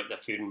 so we were at the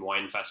Food and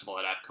Wine Festival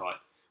at Epcot,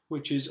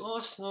 which is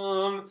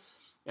awesome,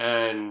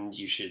 and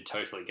you should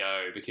totally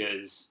go,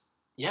 because,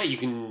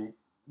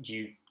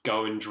 you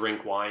go and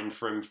drink wine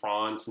from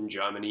France and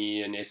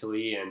Germany and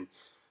Italy, and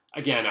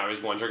again, I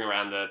was wandering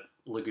around the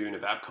lagoon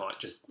of Epcot,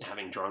 just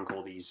having drunk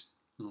all these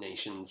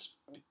nations'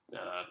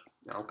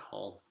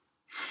 alcohol,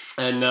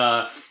 and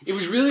it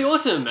was really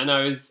awesome, and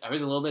I was a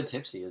little bit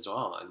tipsy as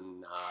well,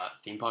 and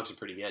theme parks are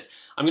pretty good.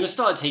 I'm going to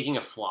start taking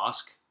a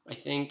flask, I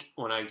think,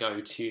 when I go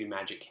to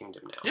Magic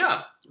Kingdom now.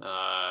 Yeah.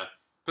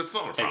 That's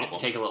not a problem.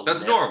 Take a little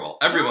That's nip. normal.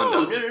 Everyone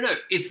does it. No.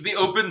 It's the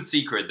open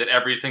secret that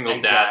every single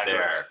dad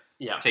there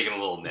Yeah. taking a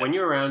little nip. When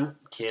you're around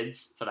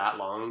kids for that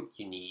long,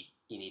 you need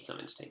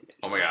something to take a nip.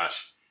 Oh my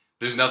gosh.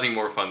 There's nothing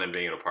more fun than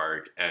being at a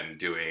park and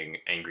doing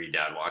angry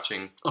dad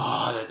watching.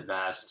 Oh, they're the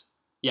best.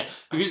 Yeah,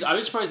 because I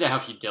was surprised at how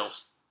few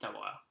DILFs there were.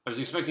 I was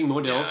expecting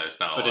more DILFs, it's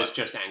not a but lot. it's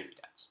just angry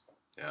dads.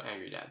 Yeah.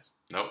 Angry dads.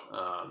 Nope.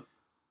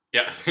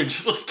 Yeah, they're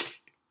just like...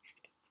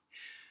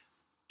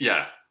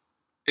 Yeah.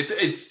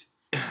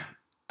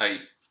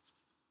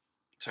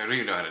 So I don't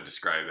even know how to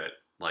describe it.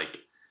 Like,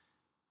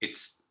 it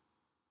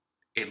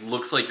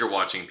looks like you're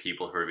watching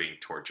people who are being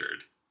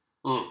tortured.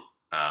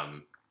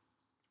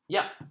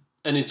 Yeah,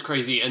 and it's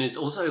crazy, and it's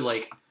also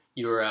like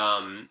you're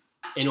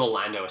in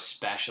Orlando,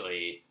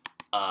 especially.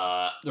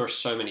 There are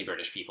so many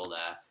British people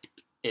there.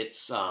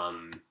 It's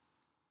like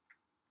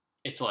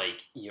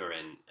you're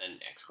in an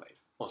exclave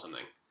or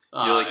something.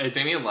 You're like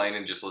standing in line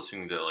and just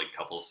listening to like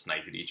couples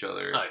snipe at each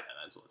other. Oh yeah,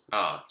 that's awesome.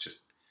 Oh, it's just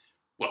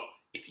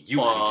if you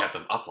hadn't kept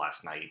them up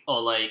last night.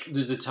 Or like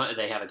there's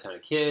they have a ton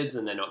of kids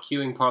and they're not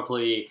queuing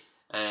properly,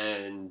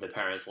 and the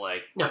parents are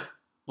like, no,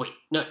 wait,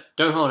 no,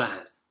 don't hold our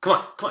hand. Come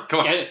on,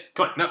 get it,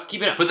 come on, no,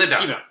 keep it up, put that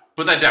down, keep it up,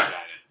 put that down,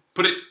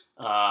 put it.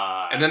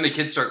 And then the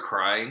kids start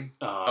crying.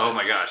 Oh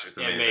my gosh, it's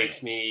amazing. It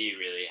makes me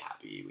really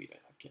happy we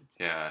don't have kids.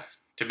 Yeah,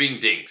 to being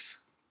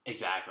dinks.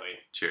 Exactly.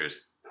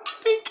 Cheers.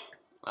 Dink.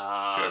 So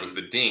that was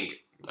the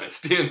dink. That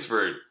stands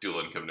for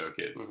dual income, no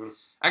kids. Mm-hmm.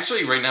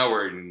 Actually, right now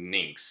we're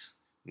NINKS.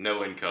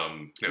 No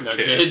income, no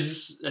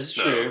kids. That's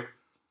true.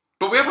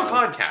 But we have a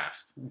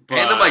podcast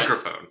and a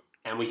microphone.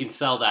 And we can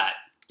sell that.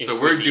 So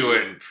we're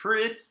doing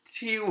pretty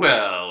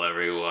well,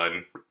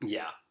 everyone.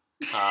 Yeah.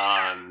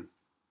 Oh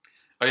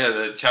yeah,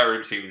 the chat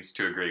room seems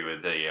to agree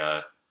with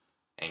the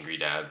angry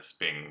dads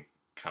being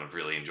kind of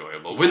really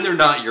enjoyable. When they're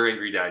not your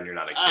angry dad and you're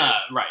not a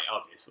kid. Right,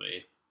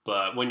 obviously.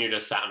 But when you're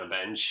just sat on a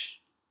bench,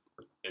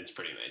 it's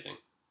pretty amazing.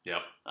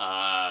 Yep.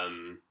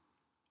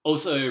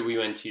 Also, we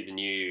went to the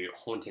new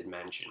Haunted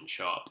Mansion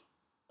shop,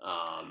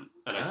 and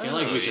I feel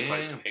like we should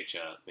post a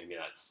picture. Maybe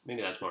that's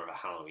more of a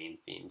Halloween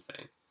themed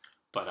thing.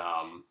 But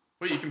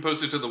well, you can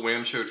post it to the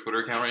Wham Show Twitter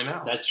account right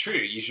now. That's true.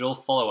 You should all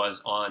follow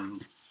us on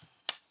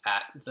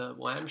at the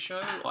Wham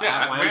Show. Or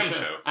at Wham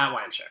Show. At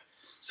Wham Show.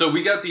 So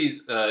we got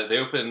these. They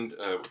opened.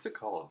 What's it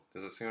called?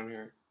 Does it say on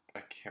here? I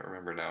can't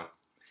remember now.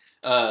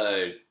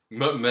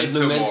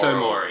 Memento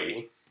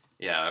Mori.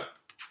 Yeah.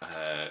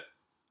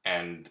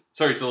 And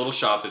sorry, it's a little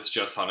shop that's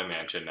just Haunted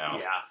Mansion now.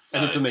 Yeah,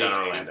 and it's amazing.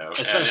 Down in Orlando.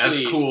 Especially and it has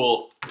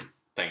cool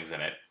things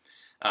in it.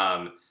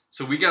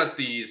 So we got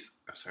these.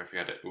 I'm sorry, I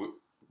forgot it.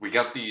 We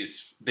got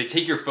these. They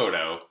take your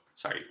photo.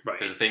 Sorry. Right.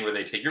 There's a thing where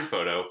they take your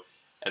photo,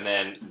 and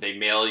then they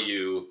mail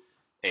you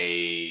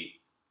a.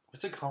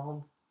 What's it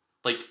called?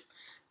 Like.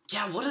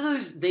 Yeah, what are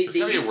those? They There's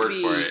gotta be a used word to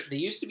be. for it. They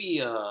used to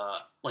be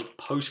like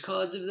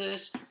postcards of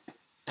this,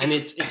 and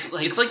it's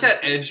like It's like that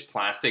edge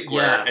plastic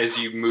where Yeah. as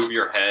you move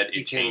your head,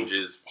 You it can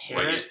changes hear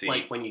what it, you see.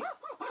 like when you.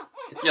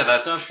 It's Yeah,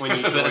 that that's stuff when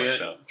you that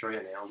stuff. draw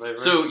your nails over.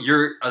 So it.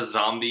 you're a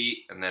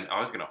zombie, and then I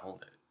was gonna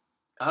hold it.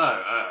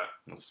 Oh.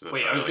 Let's do the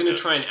Wait, photo I was like gonna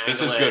this. try and angle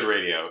This is it- good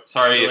radio.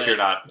 Sorry angle if you're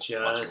not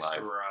just watching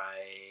live. right.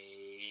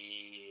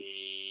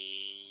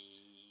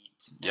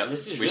 Yep. And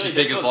this is We really should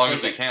take as difficult long to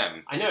as we take.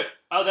 can. I know.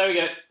 Oh, there we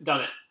go.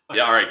 Done it. Okay.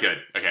 Yeah. All right.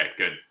 Good. Okay.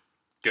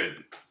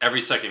 Good.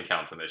 Every second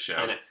counts on this show.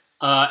 I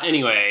know.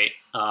 Anyway,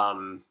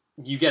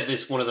 you get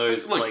this one of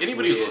those. Look, like,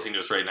 anybody who's weird- listening to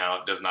us right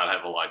now does not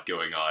have a lot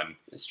going on.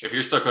 It's true. If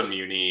you're stuck on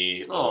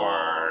Muni Aw.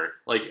 or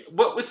like,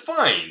 what? It's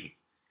fine.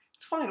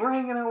 It's fine. We're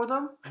hanging out with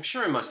them. I'm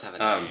sure it must have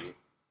a Um, name.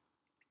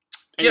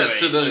 Yeah. Anyway,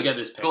 So you get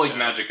this the like picture.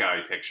 magic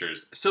eye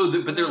pictures.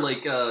 So, but they're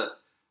like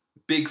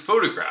big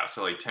photographs,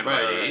 so like 10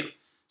 by 8. Right.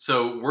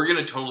 So we're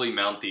gonna totally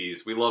mount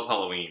these. We love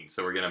Halloween,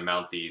 so we're gonna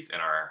mount these in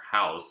our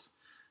house.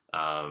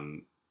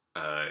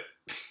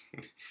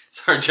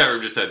 Sorry, chat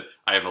room just said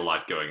I have a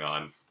lot going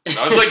on. And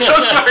I was like,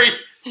 oh, sorry.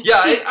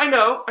 Yeah, I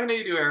know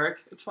you do, Eric.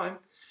 It's fine.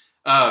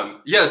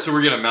 Yeah, so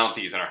we're gonna mount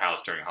these in our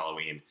house during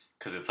Halloween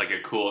because it's like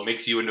it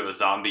makes you into a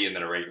zombie and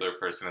then a regular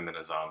person and then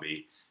a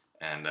zombie,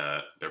 and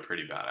they're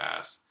pretty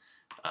badass.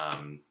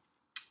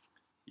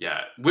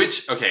 Yeah.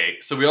 Okay.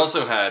 So we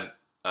also had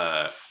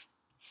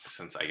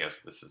since I guess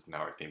this is now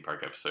our theme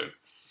park episode,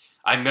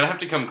 I'm gonna have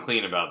to come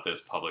clean about this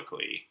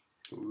publicly.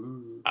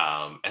 Ooh.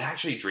 And I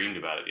actually dreamed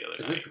about it the other night.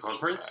 Is this the which is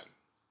conference?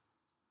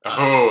 bad.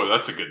 Oh,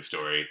 that's a good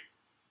story.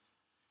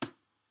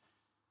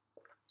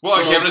 Well,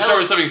 okay, I'm going to start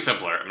with something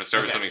simpler.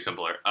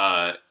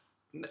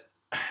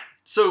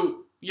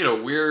 So,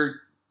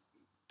 we're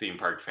theme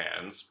park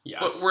fans, Yes.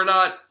 but we're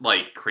not,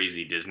 like,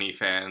 crazy Disney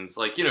fans.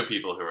 Like,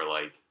 people who are,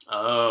 like,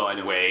 Oh, I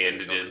know. way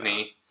into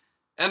Disney.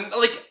 And,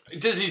 like,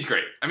 Disney's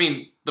great. I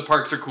mean, the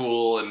parks are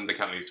cool and the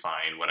company's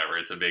fine, whatever.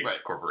 It's a big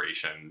Right.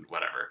 corporation,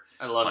 whatever.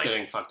 I love like-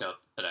 getting fucked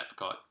up at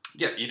Epcot.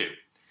 Yeah, you do.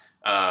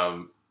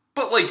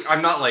 But, like,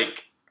 I'm not,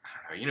 like,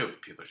 I don't know,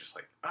 people are just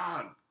like,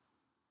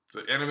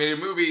 it's animated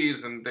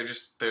movies, and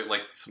they're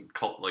like some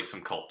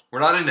cult. We're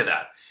not into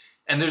that.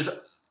 And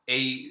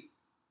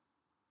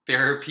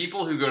there are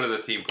people who go to the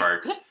theme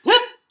parks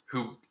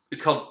who,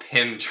 it's called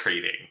pin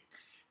trading.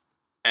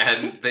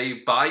 And they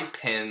buy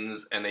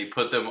pins and they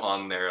put them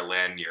on their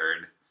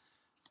lanyard.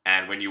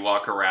 And when you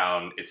walk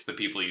around, it's the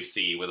people you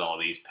see with all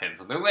these pins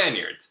on their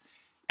lanyards.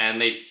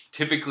 And they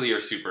typically are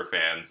super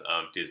fans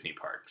of Disney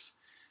parks.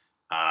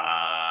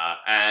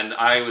 And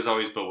I was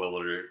always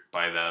bewildered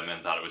by them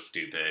and thought it was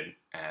stupid.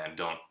 And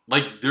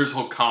there's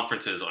whole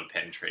conferences on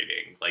pen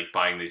trading, like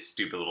buying these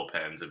stupid little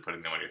pens and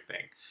putting them on your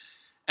thing.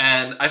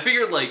 And I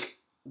figured, like,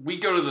 we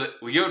go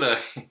to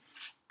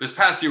this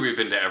past year we've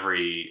been to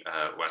every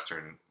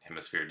Western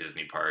Hemisphere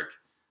Disney park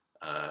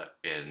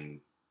in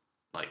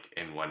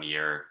 1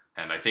 year,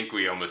 and I think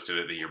we almost did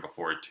it the year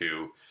before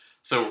too.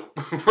 So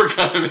we're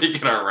kind of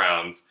making our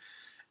rounds,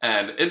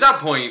 and at that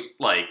point,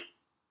 like,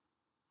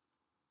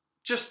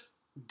 just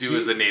do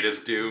as the natives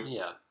do.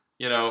 Yeah.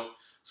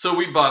 So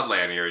we bought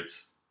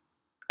lanyards,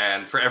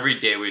 and for every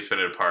day we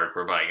spend at a park,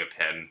 we're buying a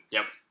pin.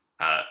 Yep.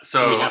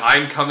 So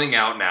I'm coming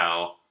out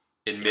now,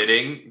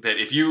 admitting that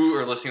if you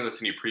are listening to this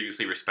and you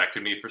previously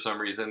respected me for some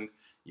reason,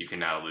 you can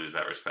now lose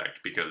that respect,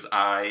 because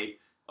I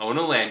own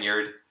a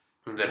lanyard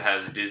that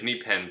has Disney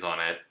pins on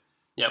it.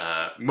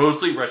 Yep.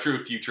 Mostly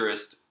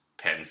retro-futurist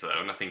pins,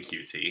 though. Nothing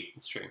cutesy.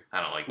 It's true.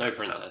 I don't like No that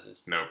stuff.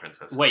 princesses. No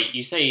princesses. Wait,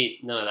 you say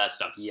none of that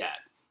stuff yet.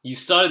 You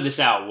started this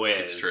out with...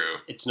 It's true.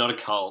 It's not a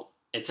cult.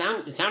 It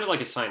sounded like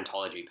a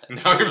Scientology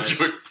pin. No,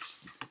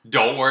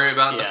 don't worry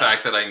about the Yeah.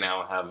 fact that I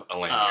now have a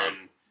lanyard.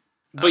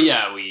 But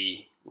yeah,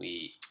 we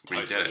did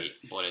totally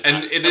bought it.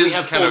 And it we is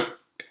have kind of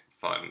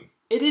fun.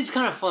 It is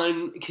kind of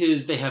fun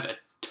because they have a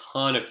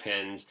ton of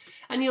pins.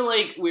 And you're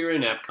like, we were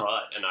in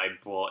Epcot and I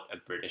bought a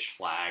British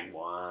flag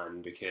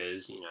one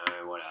because,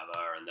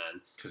 whatever. And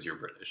then... Because you're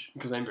British.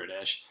 Because I'm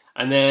British.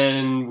 And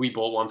then we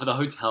bought one for the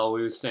hotel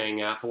we were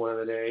staying at for one of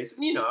the days.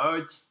 And,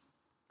 it's...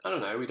 I don't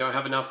know. We don't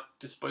have enough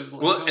disposable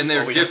Well, income, and or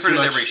they're we have different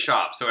too in much- every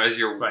shop. So as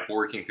you're Right.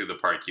 working through the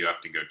park, you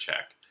have to go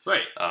check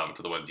Right.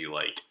 for the ones you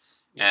like.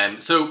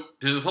 And so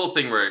there's this whole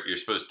thing where you're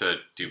supposed to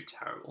do It's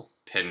terrible.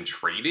 pin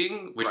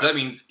trading, which Right. that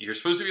means you're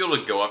supposed to be able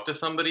to go up to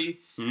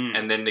somebody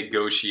and then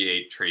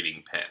negotiate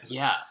trading pins.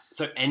 Yeah.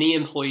 So any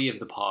employee of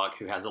the park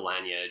who has a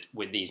lanyard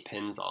with these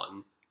pins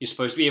on, you're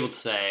supposed to be able to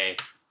say,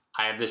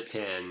 I have this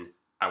pin.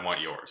 I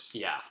want yours.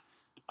 Yeah.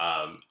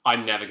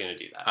 I'm never going to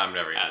do that.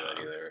 never going to do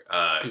that either.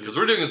 Because it's-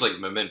 we're doing this like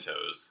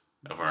mementos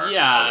of our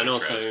Yeah, holiday and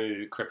also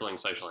trips. crippling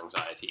social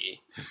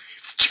anxiety.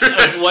 It's true.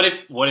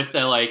 What if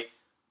they're like,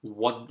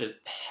 what the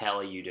hell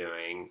are you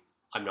doing?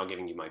 I'm not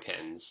giving you my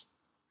pins.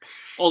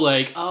 Or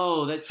like,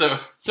 oh, that's... So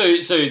So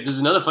there's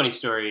another funny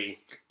story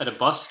at a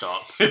bus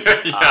stop.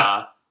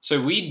 yeah.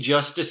 So we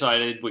just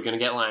decided we're going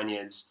to get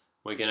lanyards.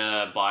 We're going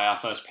to buy our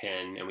first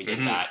pin, and we did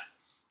that.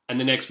 And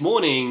the next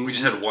morning... We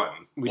just had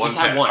one. We just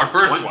had one. Our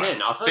first one one.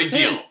 Pin. Our first Big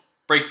pin. deal.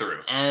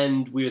 Breakthrough.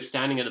 And we were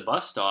standing at the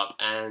bus stop,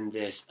 and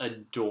this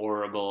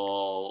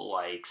adorable,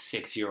 like,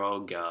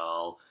 6-year-old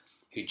girl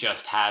who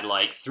just had,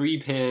 like, 3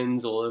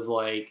 pins, all of,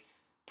 like,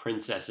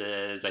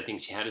 princesses. I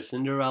think she had a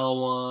Cinderella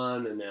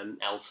one and an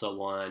Elsa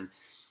one.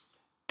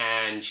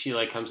 And she,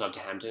 like, comes up to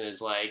Hampton and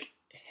is like,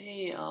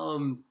 hey,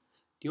 do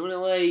you want to,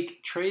 like,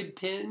 trade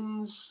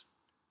pins?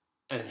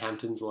 And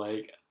Hampton's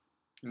like...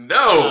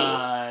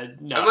 No!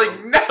 No. I'm like,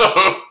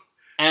 no!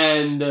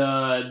 And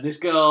this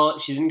girl,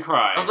 she didn't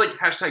cry. I was like,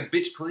 hashtag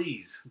bitch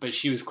please. But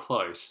she was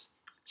close.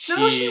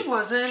 No, she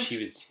wasn't.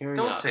 She was tearing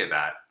Don't up. say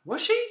that.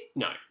 Was she?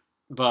 No.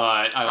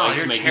 But I like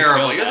to make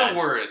terrible. you feel You're the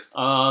worst.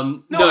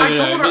 No, I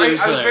told her.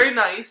 I was very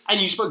nice. And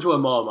you spoke to her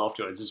mom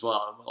afterwards as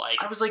well.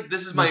 I was like,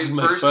 this is my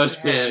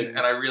first pin, and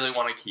I really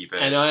want to keep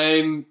it. And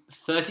I'm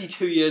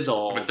 32 years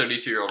old. I'm a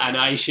 32-year-old and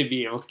I should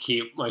be able to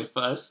keep my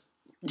first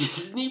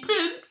Disney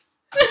pin.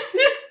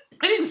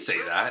 I didn't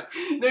say that.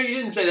 No, you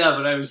didn't say that,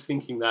 but I was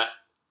thinking that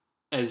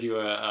as you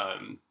were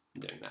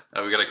doing that.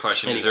 Oh, we got a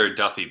question. Anyway. Is there a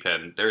Duffy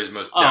pin? There is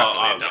most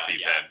definitely a Duffy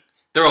pin.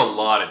 There are a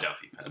lot of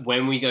Duffy pins.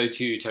 When we go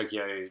to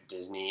Tokyo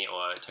Disney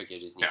or Tokyo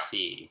Disney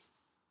Sea.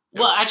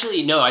 Yeah. Well,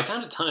 actually, no, I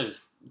found a ton of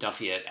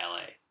Duffy at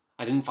LA.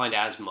 I didn't find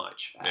as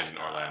much in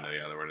Orlando.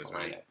 Yeah, there weren't as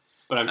many.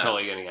 But I'm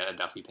totally going to get a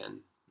Duffy pin.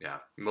 Yeah.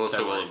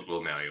 Melissa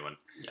will mail you one.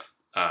 Yeah.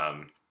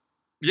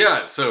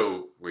 Yeah,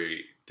 so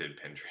we did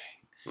pin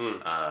trading.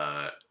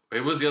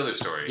 What was the other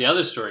story? The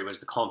other story was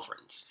the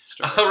conference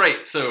story. Oh,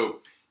 right.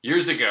 So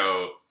years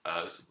ago,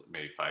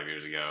 maybe 5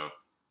 years ago,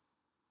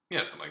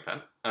 yeah, something like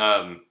that,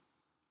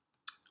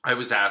 I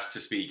was asked to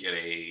speak at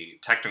a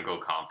technical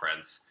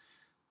conference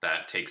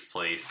that takes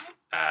place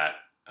at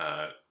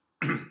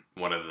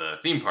one of the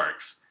theme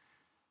parks.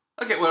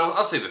 Okay, well,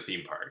 I'll say the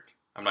theme park.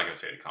 I'm not going to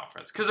say the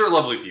conference, because they're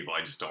lovely people.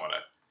 I just don't want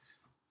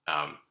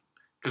to,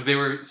 because they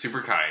were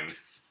super kind.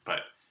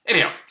 But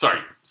anyhow,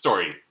 sorry,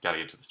 story. Got to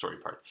get to the story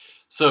part.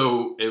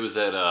 So it was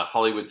at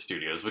Hollywood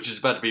Studios, which is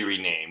about to be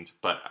renamed,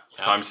 but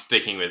so I'm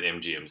sticking with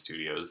MGM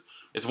Studios.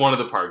 It's one of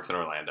the parks in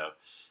Orlando.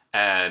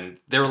 And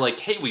they were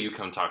like, hey, will you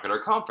come talk at our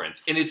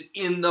conference? And it's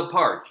in the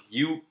park.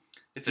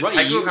 It's a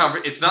technical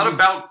conference. It's not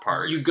about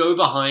parks. You go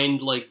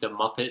behind, like, the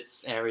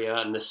Muppets area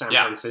and the San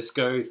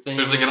Francisco thing.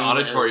 There's, like, an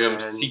auditorium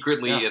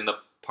secretly in the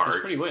park.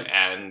 It's pretty weird.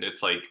 And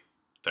it's like,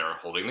 they're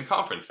holding the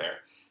conference there.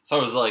 So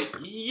I was like,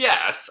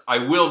 yes, I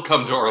will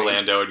come to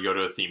Orlando and go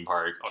to a theme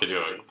park to do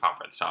a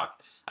conference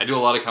talk. I do a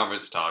lot of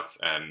conference talks,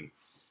 and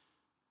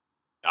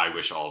I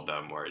wish all of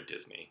them were at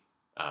Disney.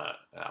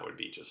 That would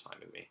be just fine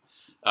with me.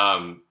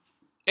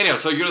 Anyhow,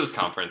 so I go to this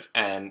conference,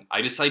 and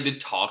I decided to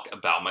talk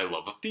about my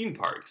love of theme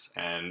parks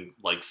and,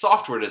 like,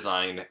 software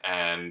design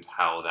and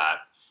how that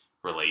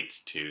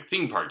relates to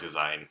theme park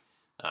design,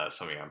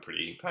 something I'm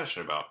pretty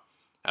passionate about.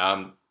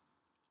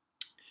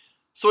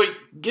 So I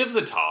give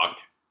the talk,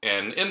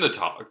 and in the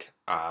talk,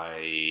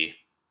 I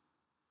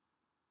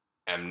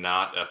am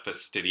not a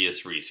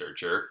fastidious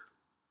researcher.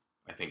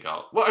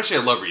 Actually,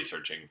 I love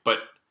researching, but,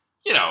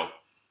 you know,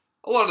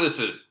 a lot of this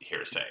is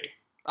hearsay.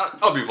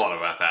 I'll be blunt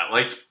about that.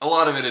 Like, a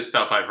lot of it is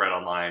stuff I've read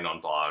online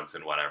on blogs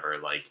and whatever.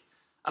 Like,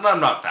 and I'm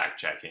not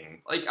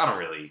fact-checking. Like,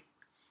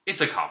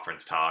 it's a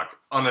conference talk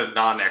on a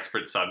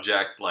non-expert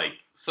subject.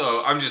 Like,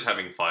 so I'm just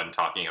having fun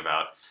talking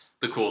about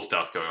the cool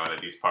stuff going on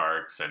at these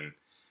parks. And,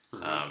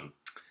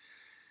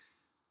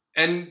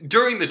 and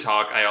during the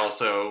talk, I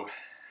also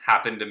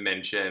happened to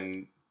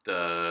mention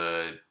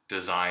the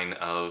design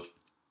of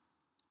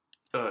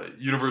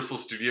Universal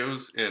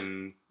Studios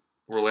in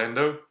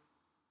Orlando.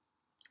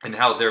 And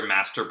how their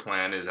master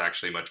plan is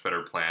actually much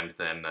better planned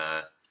than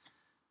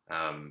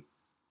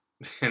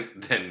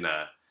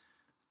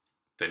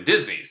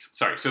Disney's.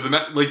 Sorry, so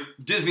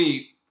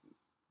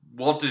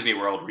Walt Disney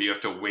World, where you have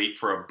to wait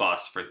for a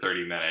bus for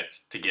 30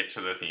 minutes to get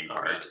to the theme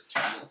park.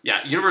 Yeah,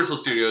 Universal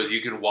Studios,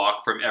 you can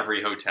walk from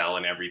every hotel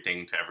and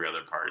everything to every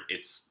other part.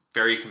 It's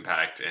very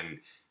compact and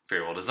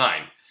very well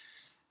designed.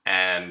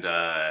 And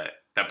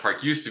that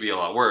park used to be a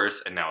lot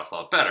worse, and now it's a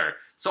lot better.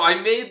 So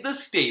I made the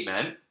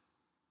statement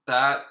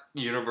that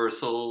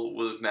Universal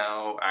was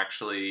now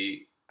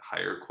actually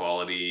higher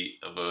quality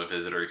of a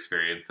visitor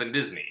experience than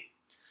Disney.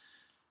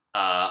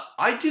 I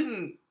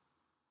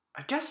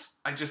guess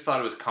I just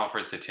thought it was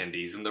conference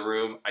attendees in the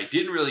room. I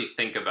didn't really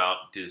think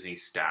about Disney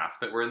staff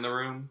that were in the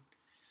room.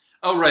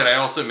 Oh, right. I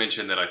also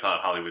mentioned that I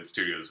thought Hollywood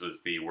Studios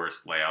was the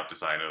worst layout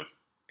design of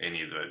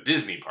any of the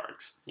Disney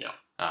parks. Yeah.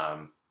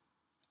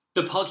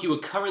 The park you were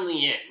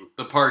currently in.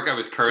 The park I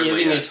was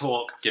currently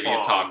giving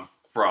a talk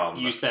from.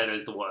 You said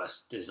as the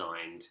worst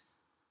designed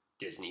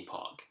Disney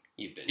park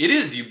you've been. It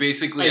is. You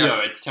basically. I know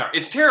it's terrible.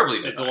 It's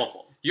terribly designed. It's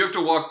awful. You have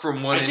to walk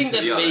from one end to the other.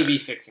 I think that may be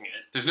fixing it.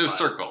 There's no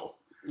circle.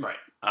 Right.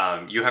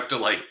 You have to,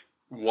 like,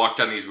 walk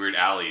down these weird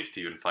alleys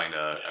to even find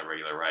a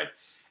regular ride.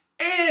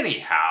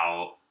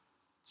 Anyhow,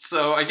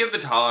 so I give the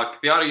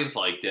talk. The audience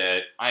liked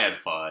it. I had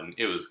fun.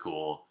 It was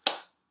cool.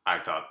 I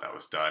thought that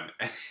was done.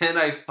 And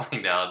I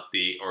find out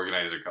the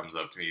organizer comes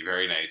up to me,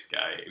 very nice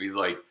guy, and he's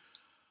like,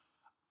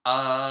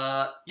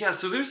 yeah,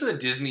 so there's a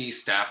Disney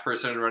staff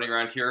person running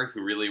around here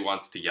who really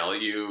wants to yell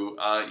at you.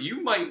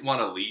 You might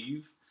want to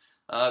leave.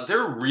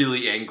 They're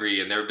really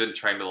angry, and they've been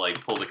trying to,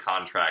 like, pull the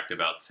contract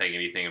about saying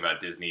anything about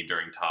Disney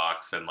during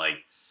talks, and,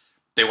 like,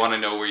 they want to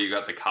know where you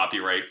got the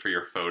copyright for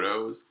your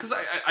photos. Because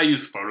I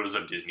use photos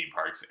of Disney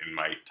parks in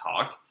my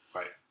talk.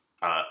 Right.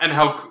 And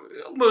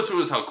most of it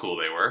was how cool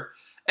they were.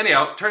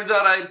 Anyhow, turns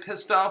out I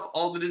pissed off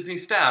all the Disney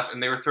staff,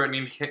 and they were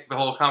threatening to kick the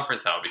whole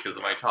conference out because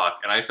of my talk.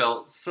 And I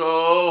felt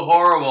so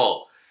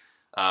horrible.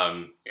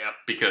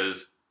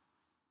 Because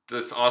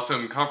this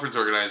awesome conference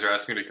organizer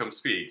asked me to come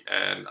speak,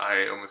 and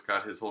I almost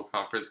got his whole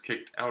conference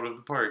kicked out of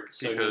the park.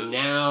 So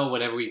now,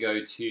 whenever we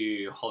go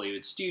to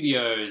Hollywood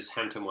Studios,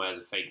 Hampton wears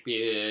a fake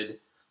beard.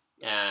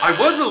 And I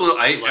was a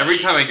little... every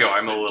time I go,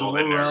 I'm a little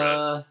bit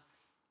nervous.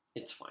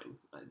 It's fine.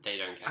 They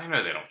don't care. I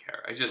know they don't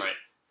care. I just... Right.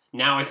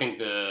 Now I think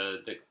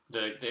the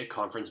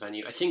conference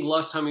venue, I think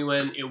last time we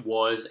went, it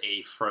was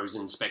a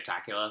Frozen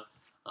Spectacular.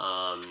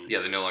 Yeah,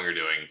 they're no longer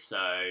doing... So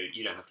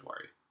you don't have to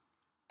worry.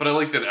 But I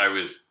like that I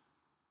was,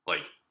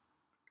 like,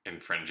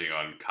 infringing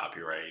on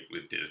copyright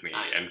with Disney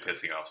and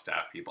pissing off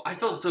staff people. I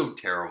felt so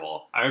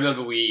terrible. I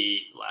remember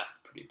we left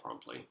pretty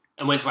promptly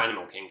and went to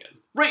Animal Kingdom.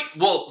 Right.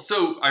 Well,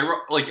 so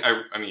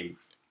I mean,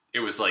 it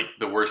was like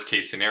the worst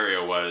case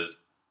scenario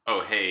was, oh,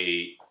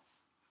 hey,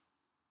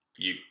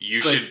 you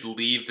should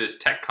leave this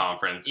tech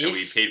conference and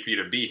we paid for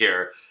you to be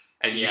here,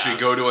 and you should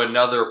go to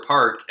another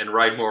park and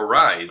ride more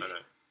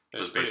rides. It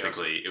was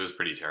basically, awesome. It was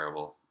pretty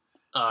terrible.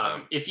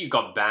 If you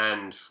got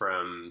banned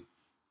from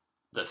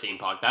the theme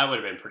park, that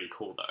would have been pretty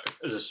cool,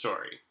 though, as a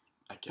story.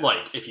 I guess.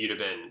 Like, if you'd have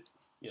been,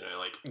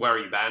 like, where are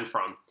you banned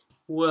from?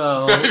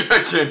 Well,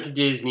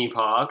 Disney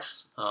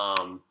parks.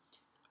 I'm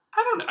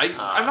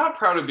not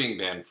proud of being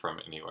banned from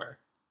anywhere.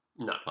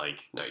 No.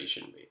 No, you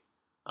shouldn't be.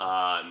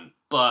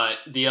 But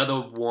the other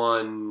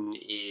one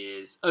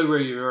is... Oh,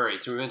 right.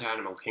 So we went to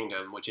Animal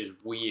Kingdom, which is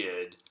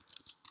weird.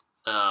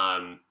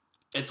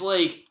 It's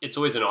like, it's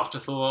always an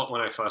afterthought.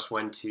 When I first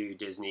went to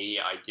Disney,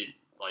 I did,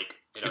 like...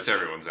 It's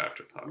everyone's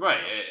afterthought.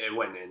 Right. It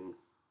went in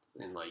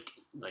like,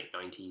 late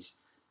 90s.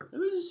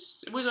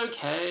 It was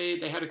okay.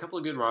 They had a couple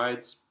of good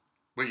rides.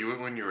 Wait, you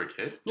went when you were a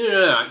kid?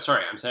 No.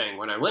 Sorry, I'm saying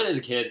when I went as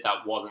a kid,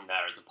 that wasn't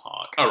there as a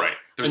park. Oh, right.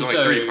 There's only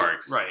 3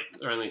 parks. Right.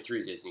 There are only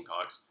 3 Disney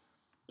parks.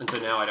 And so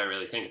now I don't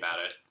really think about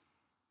it.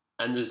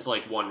 And there's,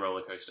 like, 1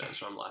 roller coaster,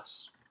 so I'm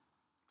less.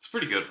 It's a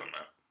pretty good one,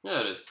 though. Yeah,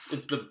 it is.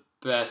 It's the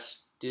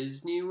best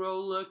Disney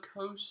roller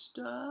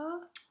coaster.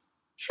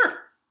 Sure.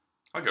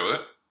 I'll go with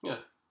it. Yeah.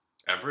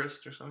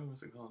 Everest or something?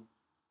 What's it called?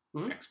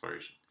 Mm-hmm.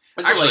 Exploration.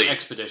 It's actually, like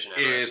Expedition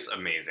Everest. It's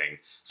amazing.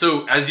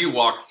 So as you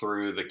walk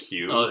through the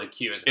queue, the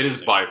queue is amazing. It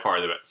is by far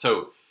the best.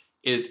 So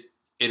it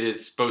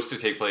is supposed to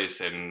take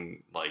place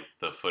in, like,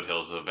 the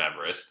foothills of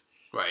Everest.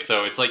 Right.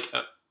 So it's like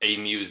a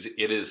museum.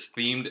 It is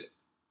themed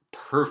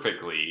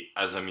perfectly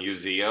as a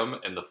museum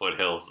in the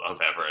foothills of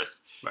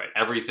Everest. Right.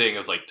 Everything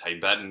is, like,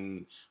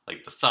 Tibetan,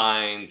 like the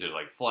signs, there's,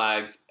 like,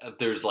 flags.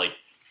 There's, like,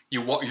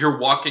 you're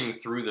walking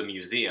through the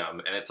museum,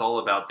 and it's all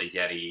about the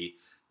Yeti,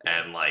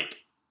 and, like,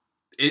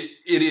 it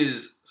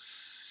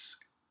is.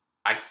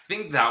 I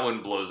think that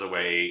one blows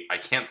away. I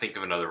can't think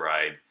of another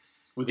ride.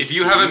 If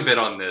you haven't been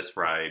on this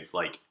ride,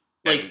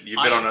 and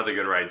you've been on other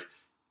good rides,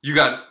 you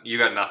got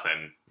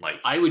nothing.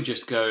 Like, I would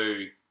just go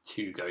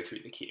through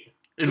the queue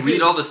and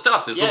read all the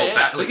stuff. There's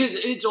because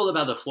it's all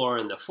about the flora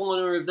and the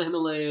fauna of the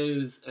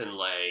Himalayas, and,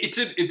 like,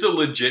 it's a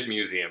legit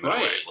museum, in a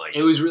way. Like,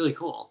 it was really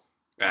cool.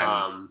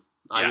 And,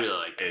 I really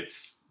like it.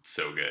 It's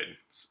so good.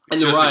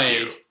 And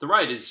the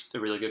ride is a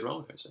really good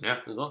roller coaster. Yeah.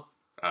 As well.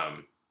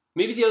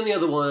 Maybe the only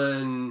other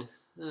one,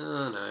 I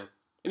don't know.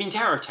 I mean,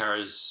 Tower of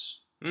Terror's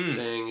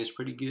thing is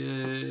pretty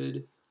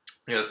good.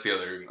 Yeah, that's the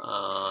other.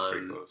 It's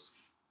pretty close.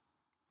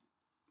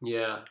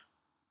 Yeah.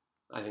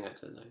 I think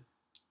that's it, though.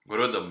 What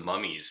about the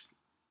Mummies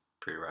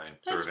pre-ride?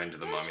 The Revenge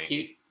of the Mummy.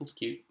 Cute. It's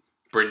cute.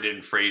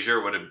 Brendan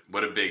Fraser, what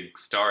a big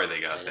star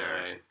they got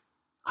there.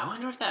 I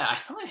wonder if I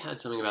thought I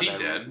heard something about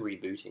them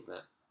rebooting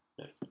that.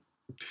 No.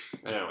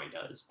 I don't know what he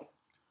does.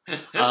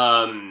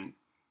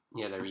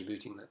 Yeah, they're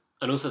rebooting that.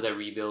 And also they're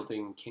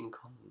rebuilding King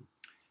Kong.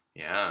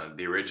 Yeah,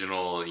 the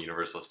original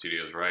Universal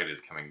Studios ride is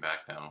coming back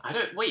now.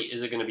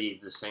 Is it going to be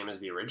the same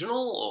as the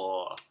original,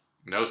 or...?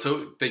 No,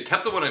 so they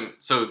kept the one in...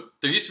 So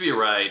there used to be a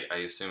ride, I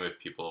assume if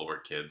people were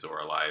kids or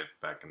alive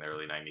back in the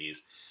early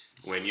 90s,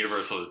 when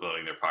Universal was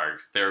building their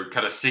parks, their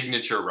kind of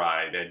signature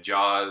ride, they had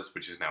Jaws,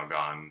 which is now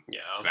gone. Yeah.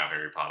 It's now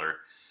Harry Potter.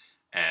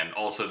 And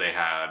also they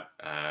had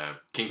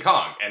King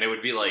Kong. And it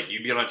would be like,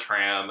 you'd be on a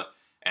tram,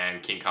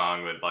 and King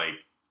Kong would,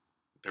 like...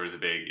 There was a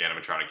big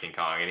animatronic King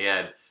Kong, and he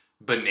had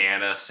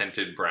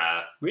banana-scented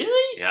breath.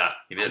 Really? Yeah,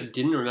 he did. I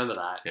didn't remember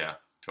that. Yeah,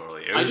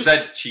 totally. It was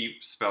that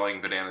cheap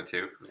spelling banana,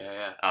 too.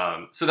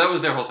 Yeah. So that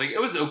was their whole thing.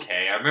 It was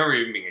okay. I remember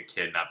even being a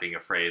kid, not being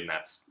afraid, and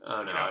that's...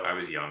 Oh, no. I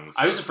was young.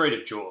 So. I was afraid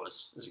of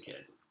Jaws as a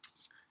kid.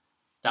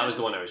 That was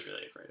the one I was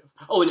really afraid of.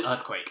 Oh, and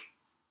Earthquake.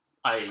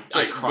 I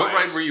cried. What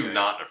ride were you during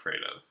not afraid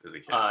of as a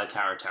kid?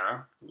 Tower of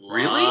Terror.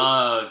 Really?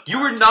 Loved You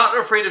Tower were of not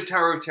Terror. afraid of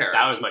Tower of Terror.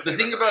 That was my The favorite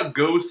thing ride. about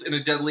ghosts in a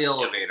deadly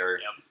elevator.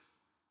 Yep.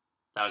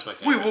 That was my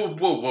favorite. Wait,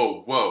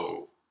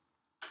 whoa.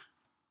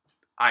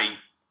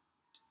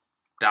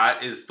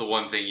 That is the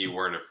one thing you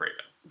weren't afraid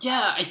of.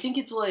 Yeah, I think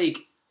it's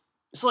like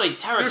Tower of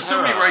Terror. There's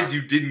so many rides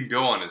you didn't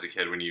go on as a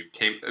kid when you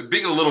came.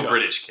 Being a little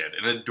British kid,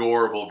 an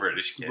adorable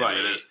British kid Right.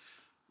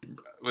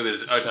 with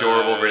his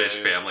adorable British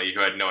family who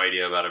had no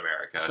idea about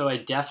America. So I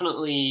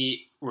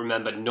definitely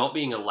remember not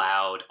being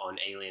allowed on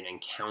Alien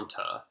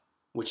Encounter,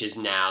 which is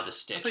now the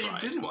Stitch I thought you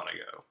ride. didn't want to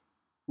go.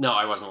 No,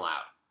 I wasn't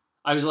allowed.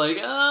 I was like,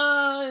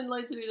 I'd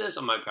like to do this.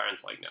 And my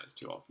parents were like, no, it's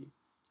too old for you.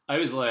 I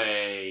was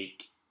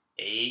like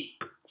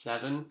 8,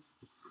 7.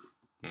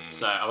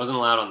 So I wasn't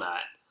allowed on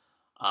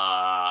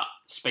that.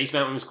 Space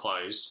Mountain was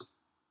closed.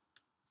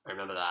 I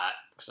remember that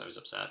because I was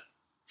upset.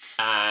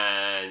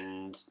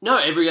 And no,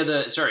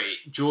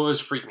 Jaws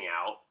freaked me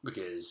out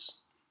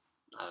because,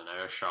 I don't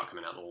know, a shark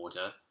coming out of the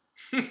water.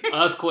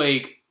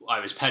 Earthquake,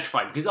 I was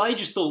petrified because I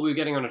just thought we were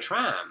getting on a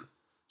tram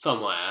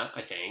somewhere,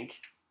 I think.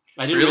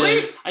 I didn't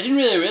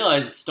really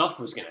realize stuff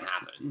was going to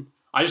happen.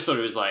 I just thought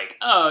it was like,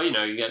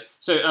 you get...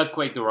 So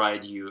Earthquake, the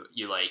ride, you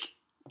like,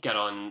 get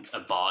on a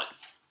BART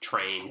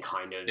train,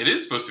 kind of. It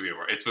is supposed to be a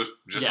bar. It's supposed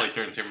just like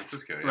here in San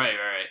Francisco. Yeah.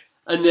 Right.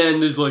 And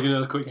then there's like an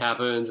earthquake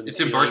happens. And it's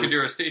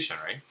Embarcadero Station,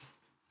 right?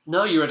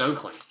 No, you're at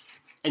Oakland.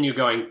 And you're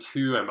going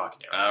to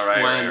Embarcadero. Oh,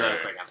 right, when the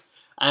earthquake happens.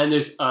 And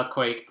this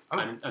earthquake, Oh.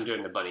 I'm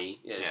doing the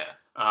bunny,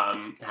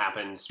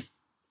 happens.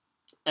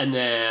 And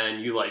then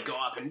you like go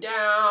up and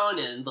down,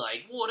 and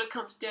like water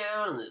comes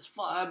down, and there's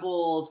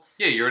fireballs.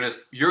 Yeah,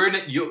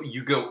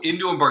 you go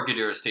into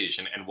Embarcadero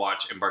Station and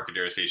watch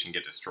Embarcadero Station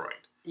get destroyed.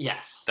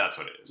 Yes. That's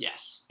what it is.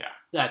 Yes. Yeah.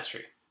 That's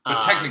true.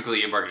 But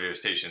technically, Embarcadero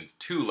Station's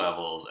 2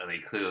 levels, and they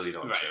clearly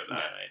don't show that.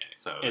 No.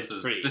 So It's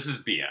this pretty-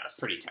 is BS.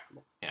 Pretty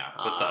terrible. Yeah.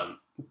 What's up?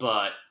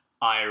 But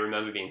I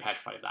remember being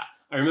petrified of that.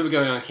 I remember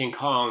going on King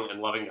Kong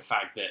and loving the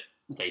fact that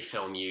they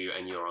film you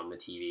and you're on the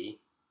TV.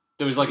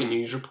 There was like a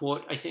news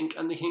report, I think,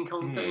 on the King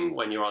Kong thing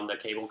when you're on the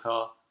cable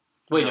car.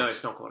 Wait, no,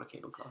 it's not called a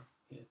cable car.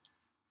 Yeah.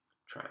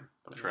 Tram.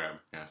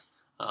 Yeah.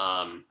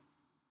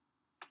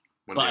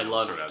 When When but they I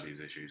love sort out these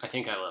issues. I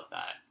think I love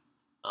that.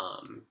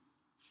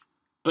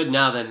 But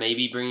now they're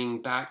maybe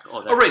bringing back.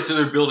 Right. So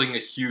they're building a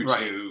huge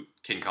new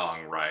King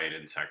Kong ride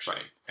and section,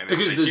 and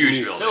because it's a there's huge a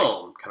new building.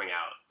 film coming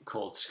out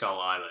called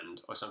Skull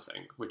Island or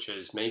something, which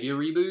is maybe a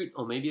reboot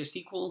or maybe a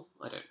sequel.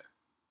 I don't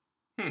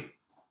know.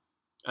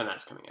 And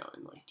that's coming out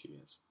in like 2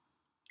 years.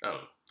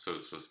 Oh, so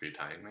it's supposed to be a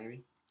tie-in,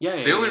 maybe?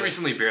 Yeah. They only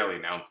recently barely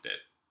announced it.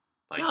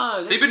 Like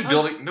No, they've been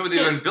building. No,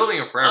 they've been building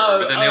it forever.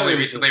 But then they only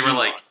recently they were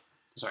like,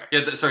 sorry. Yeah,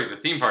 the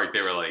theme park.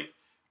 They were like,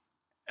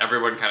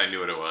 everyone kind of knew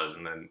what it was,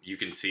 and then you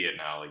can see it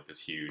now, like this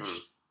huge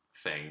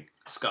thing.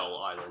 Skull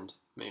Island,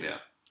 maybe.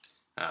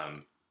 Yeah.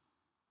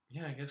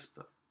 Yeah, I guess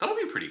that'll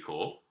be pretty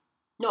cool.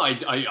 No, I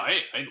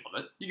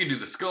love it. You can do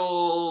the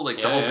skull, like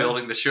the whole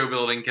building. The show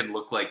building can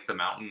look like the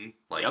mountain.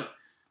 Like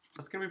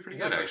that's gonna be pretty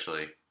good,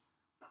 actually.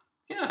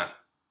 Yeah,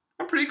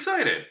 I'm pretty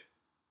excited.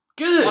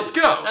 Good. Let's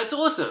go. That's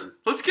awesome.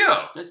 Let's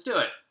go. Let's do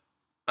it.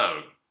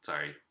 Oh,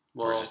 sorry.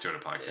 Well, we're just doing a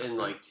podcast in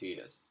like 2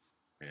 years.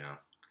 Yeah.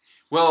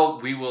 Well,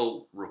 we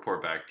will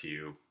report back to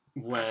you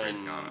When after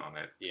we've gone on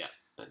it. Yeah.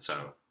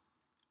 So,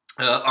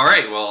 all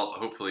right. Well,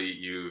 hopefully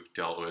you've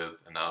dealt with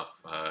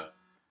enough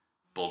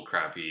bull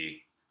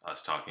crappy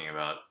us talking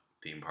about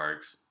theme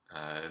parks.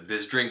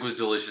 This drink was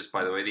delicious,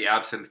 by the way. The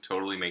absinthe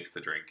totally makes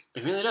the drink.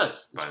 It really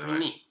does. It's By the pretty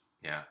way. neat.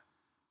 Yeah.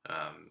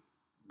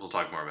 We'll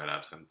talk more about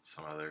absinthe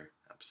some other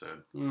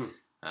episode.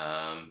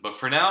 But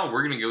for now,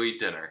 we're going to go eat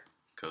dinner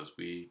because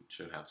we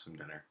should have some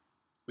dinner.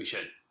 We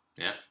should.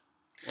 Yeah.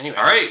 Anyway.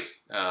 All right.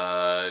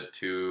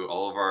 To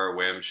all of our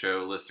Wham Show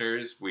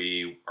listeners,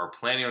 we are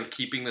planning on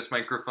keeping this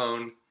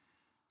microphone.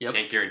 Yep.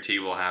 Can't guarantee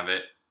we'll have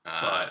it,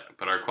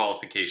 but our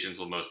qualifications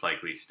will most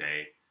likely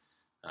stay.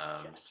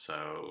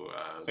 So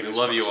we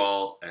love you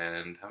all,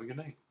 and have a good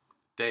night.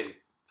 Day,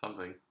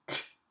 something.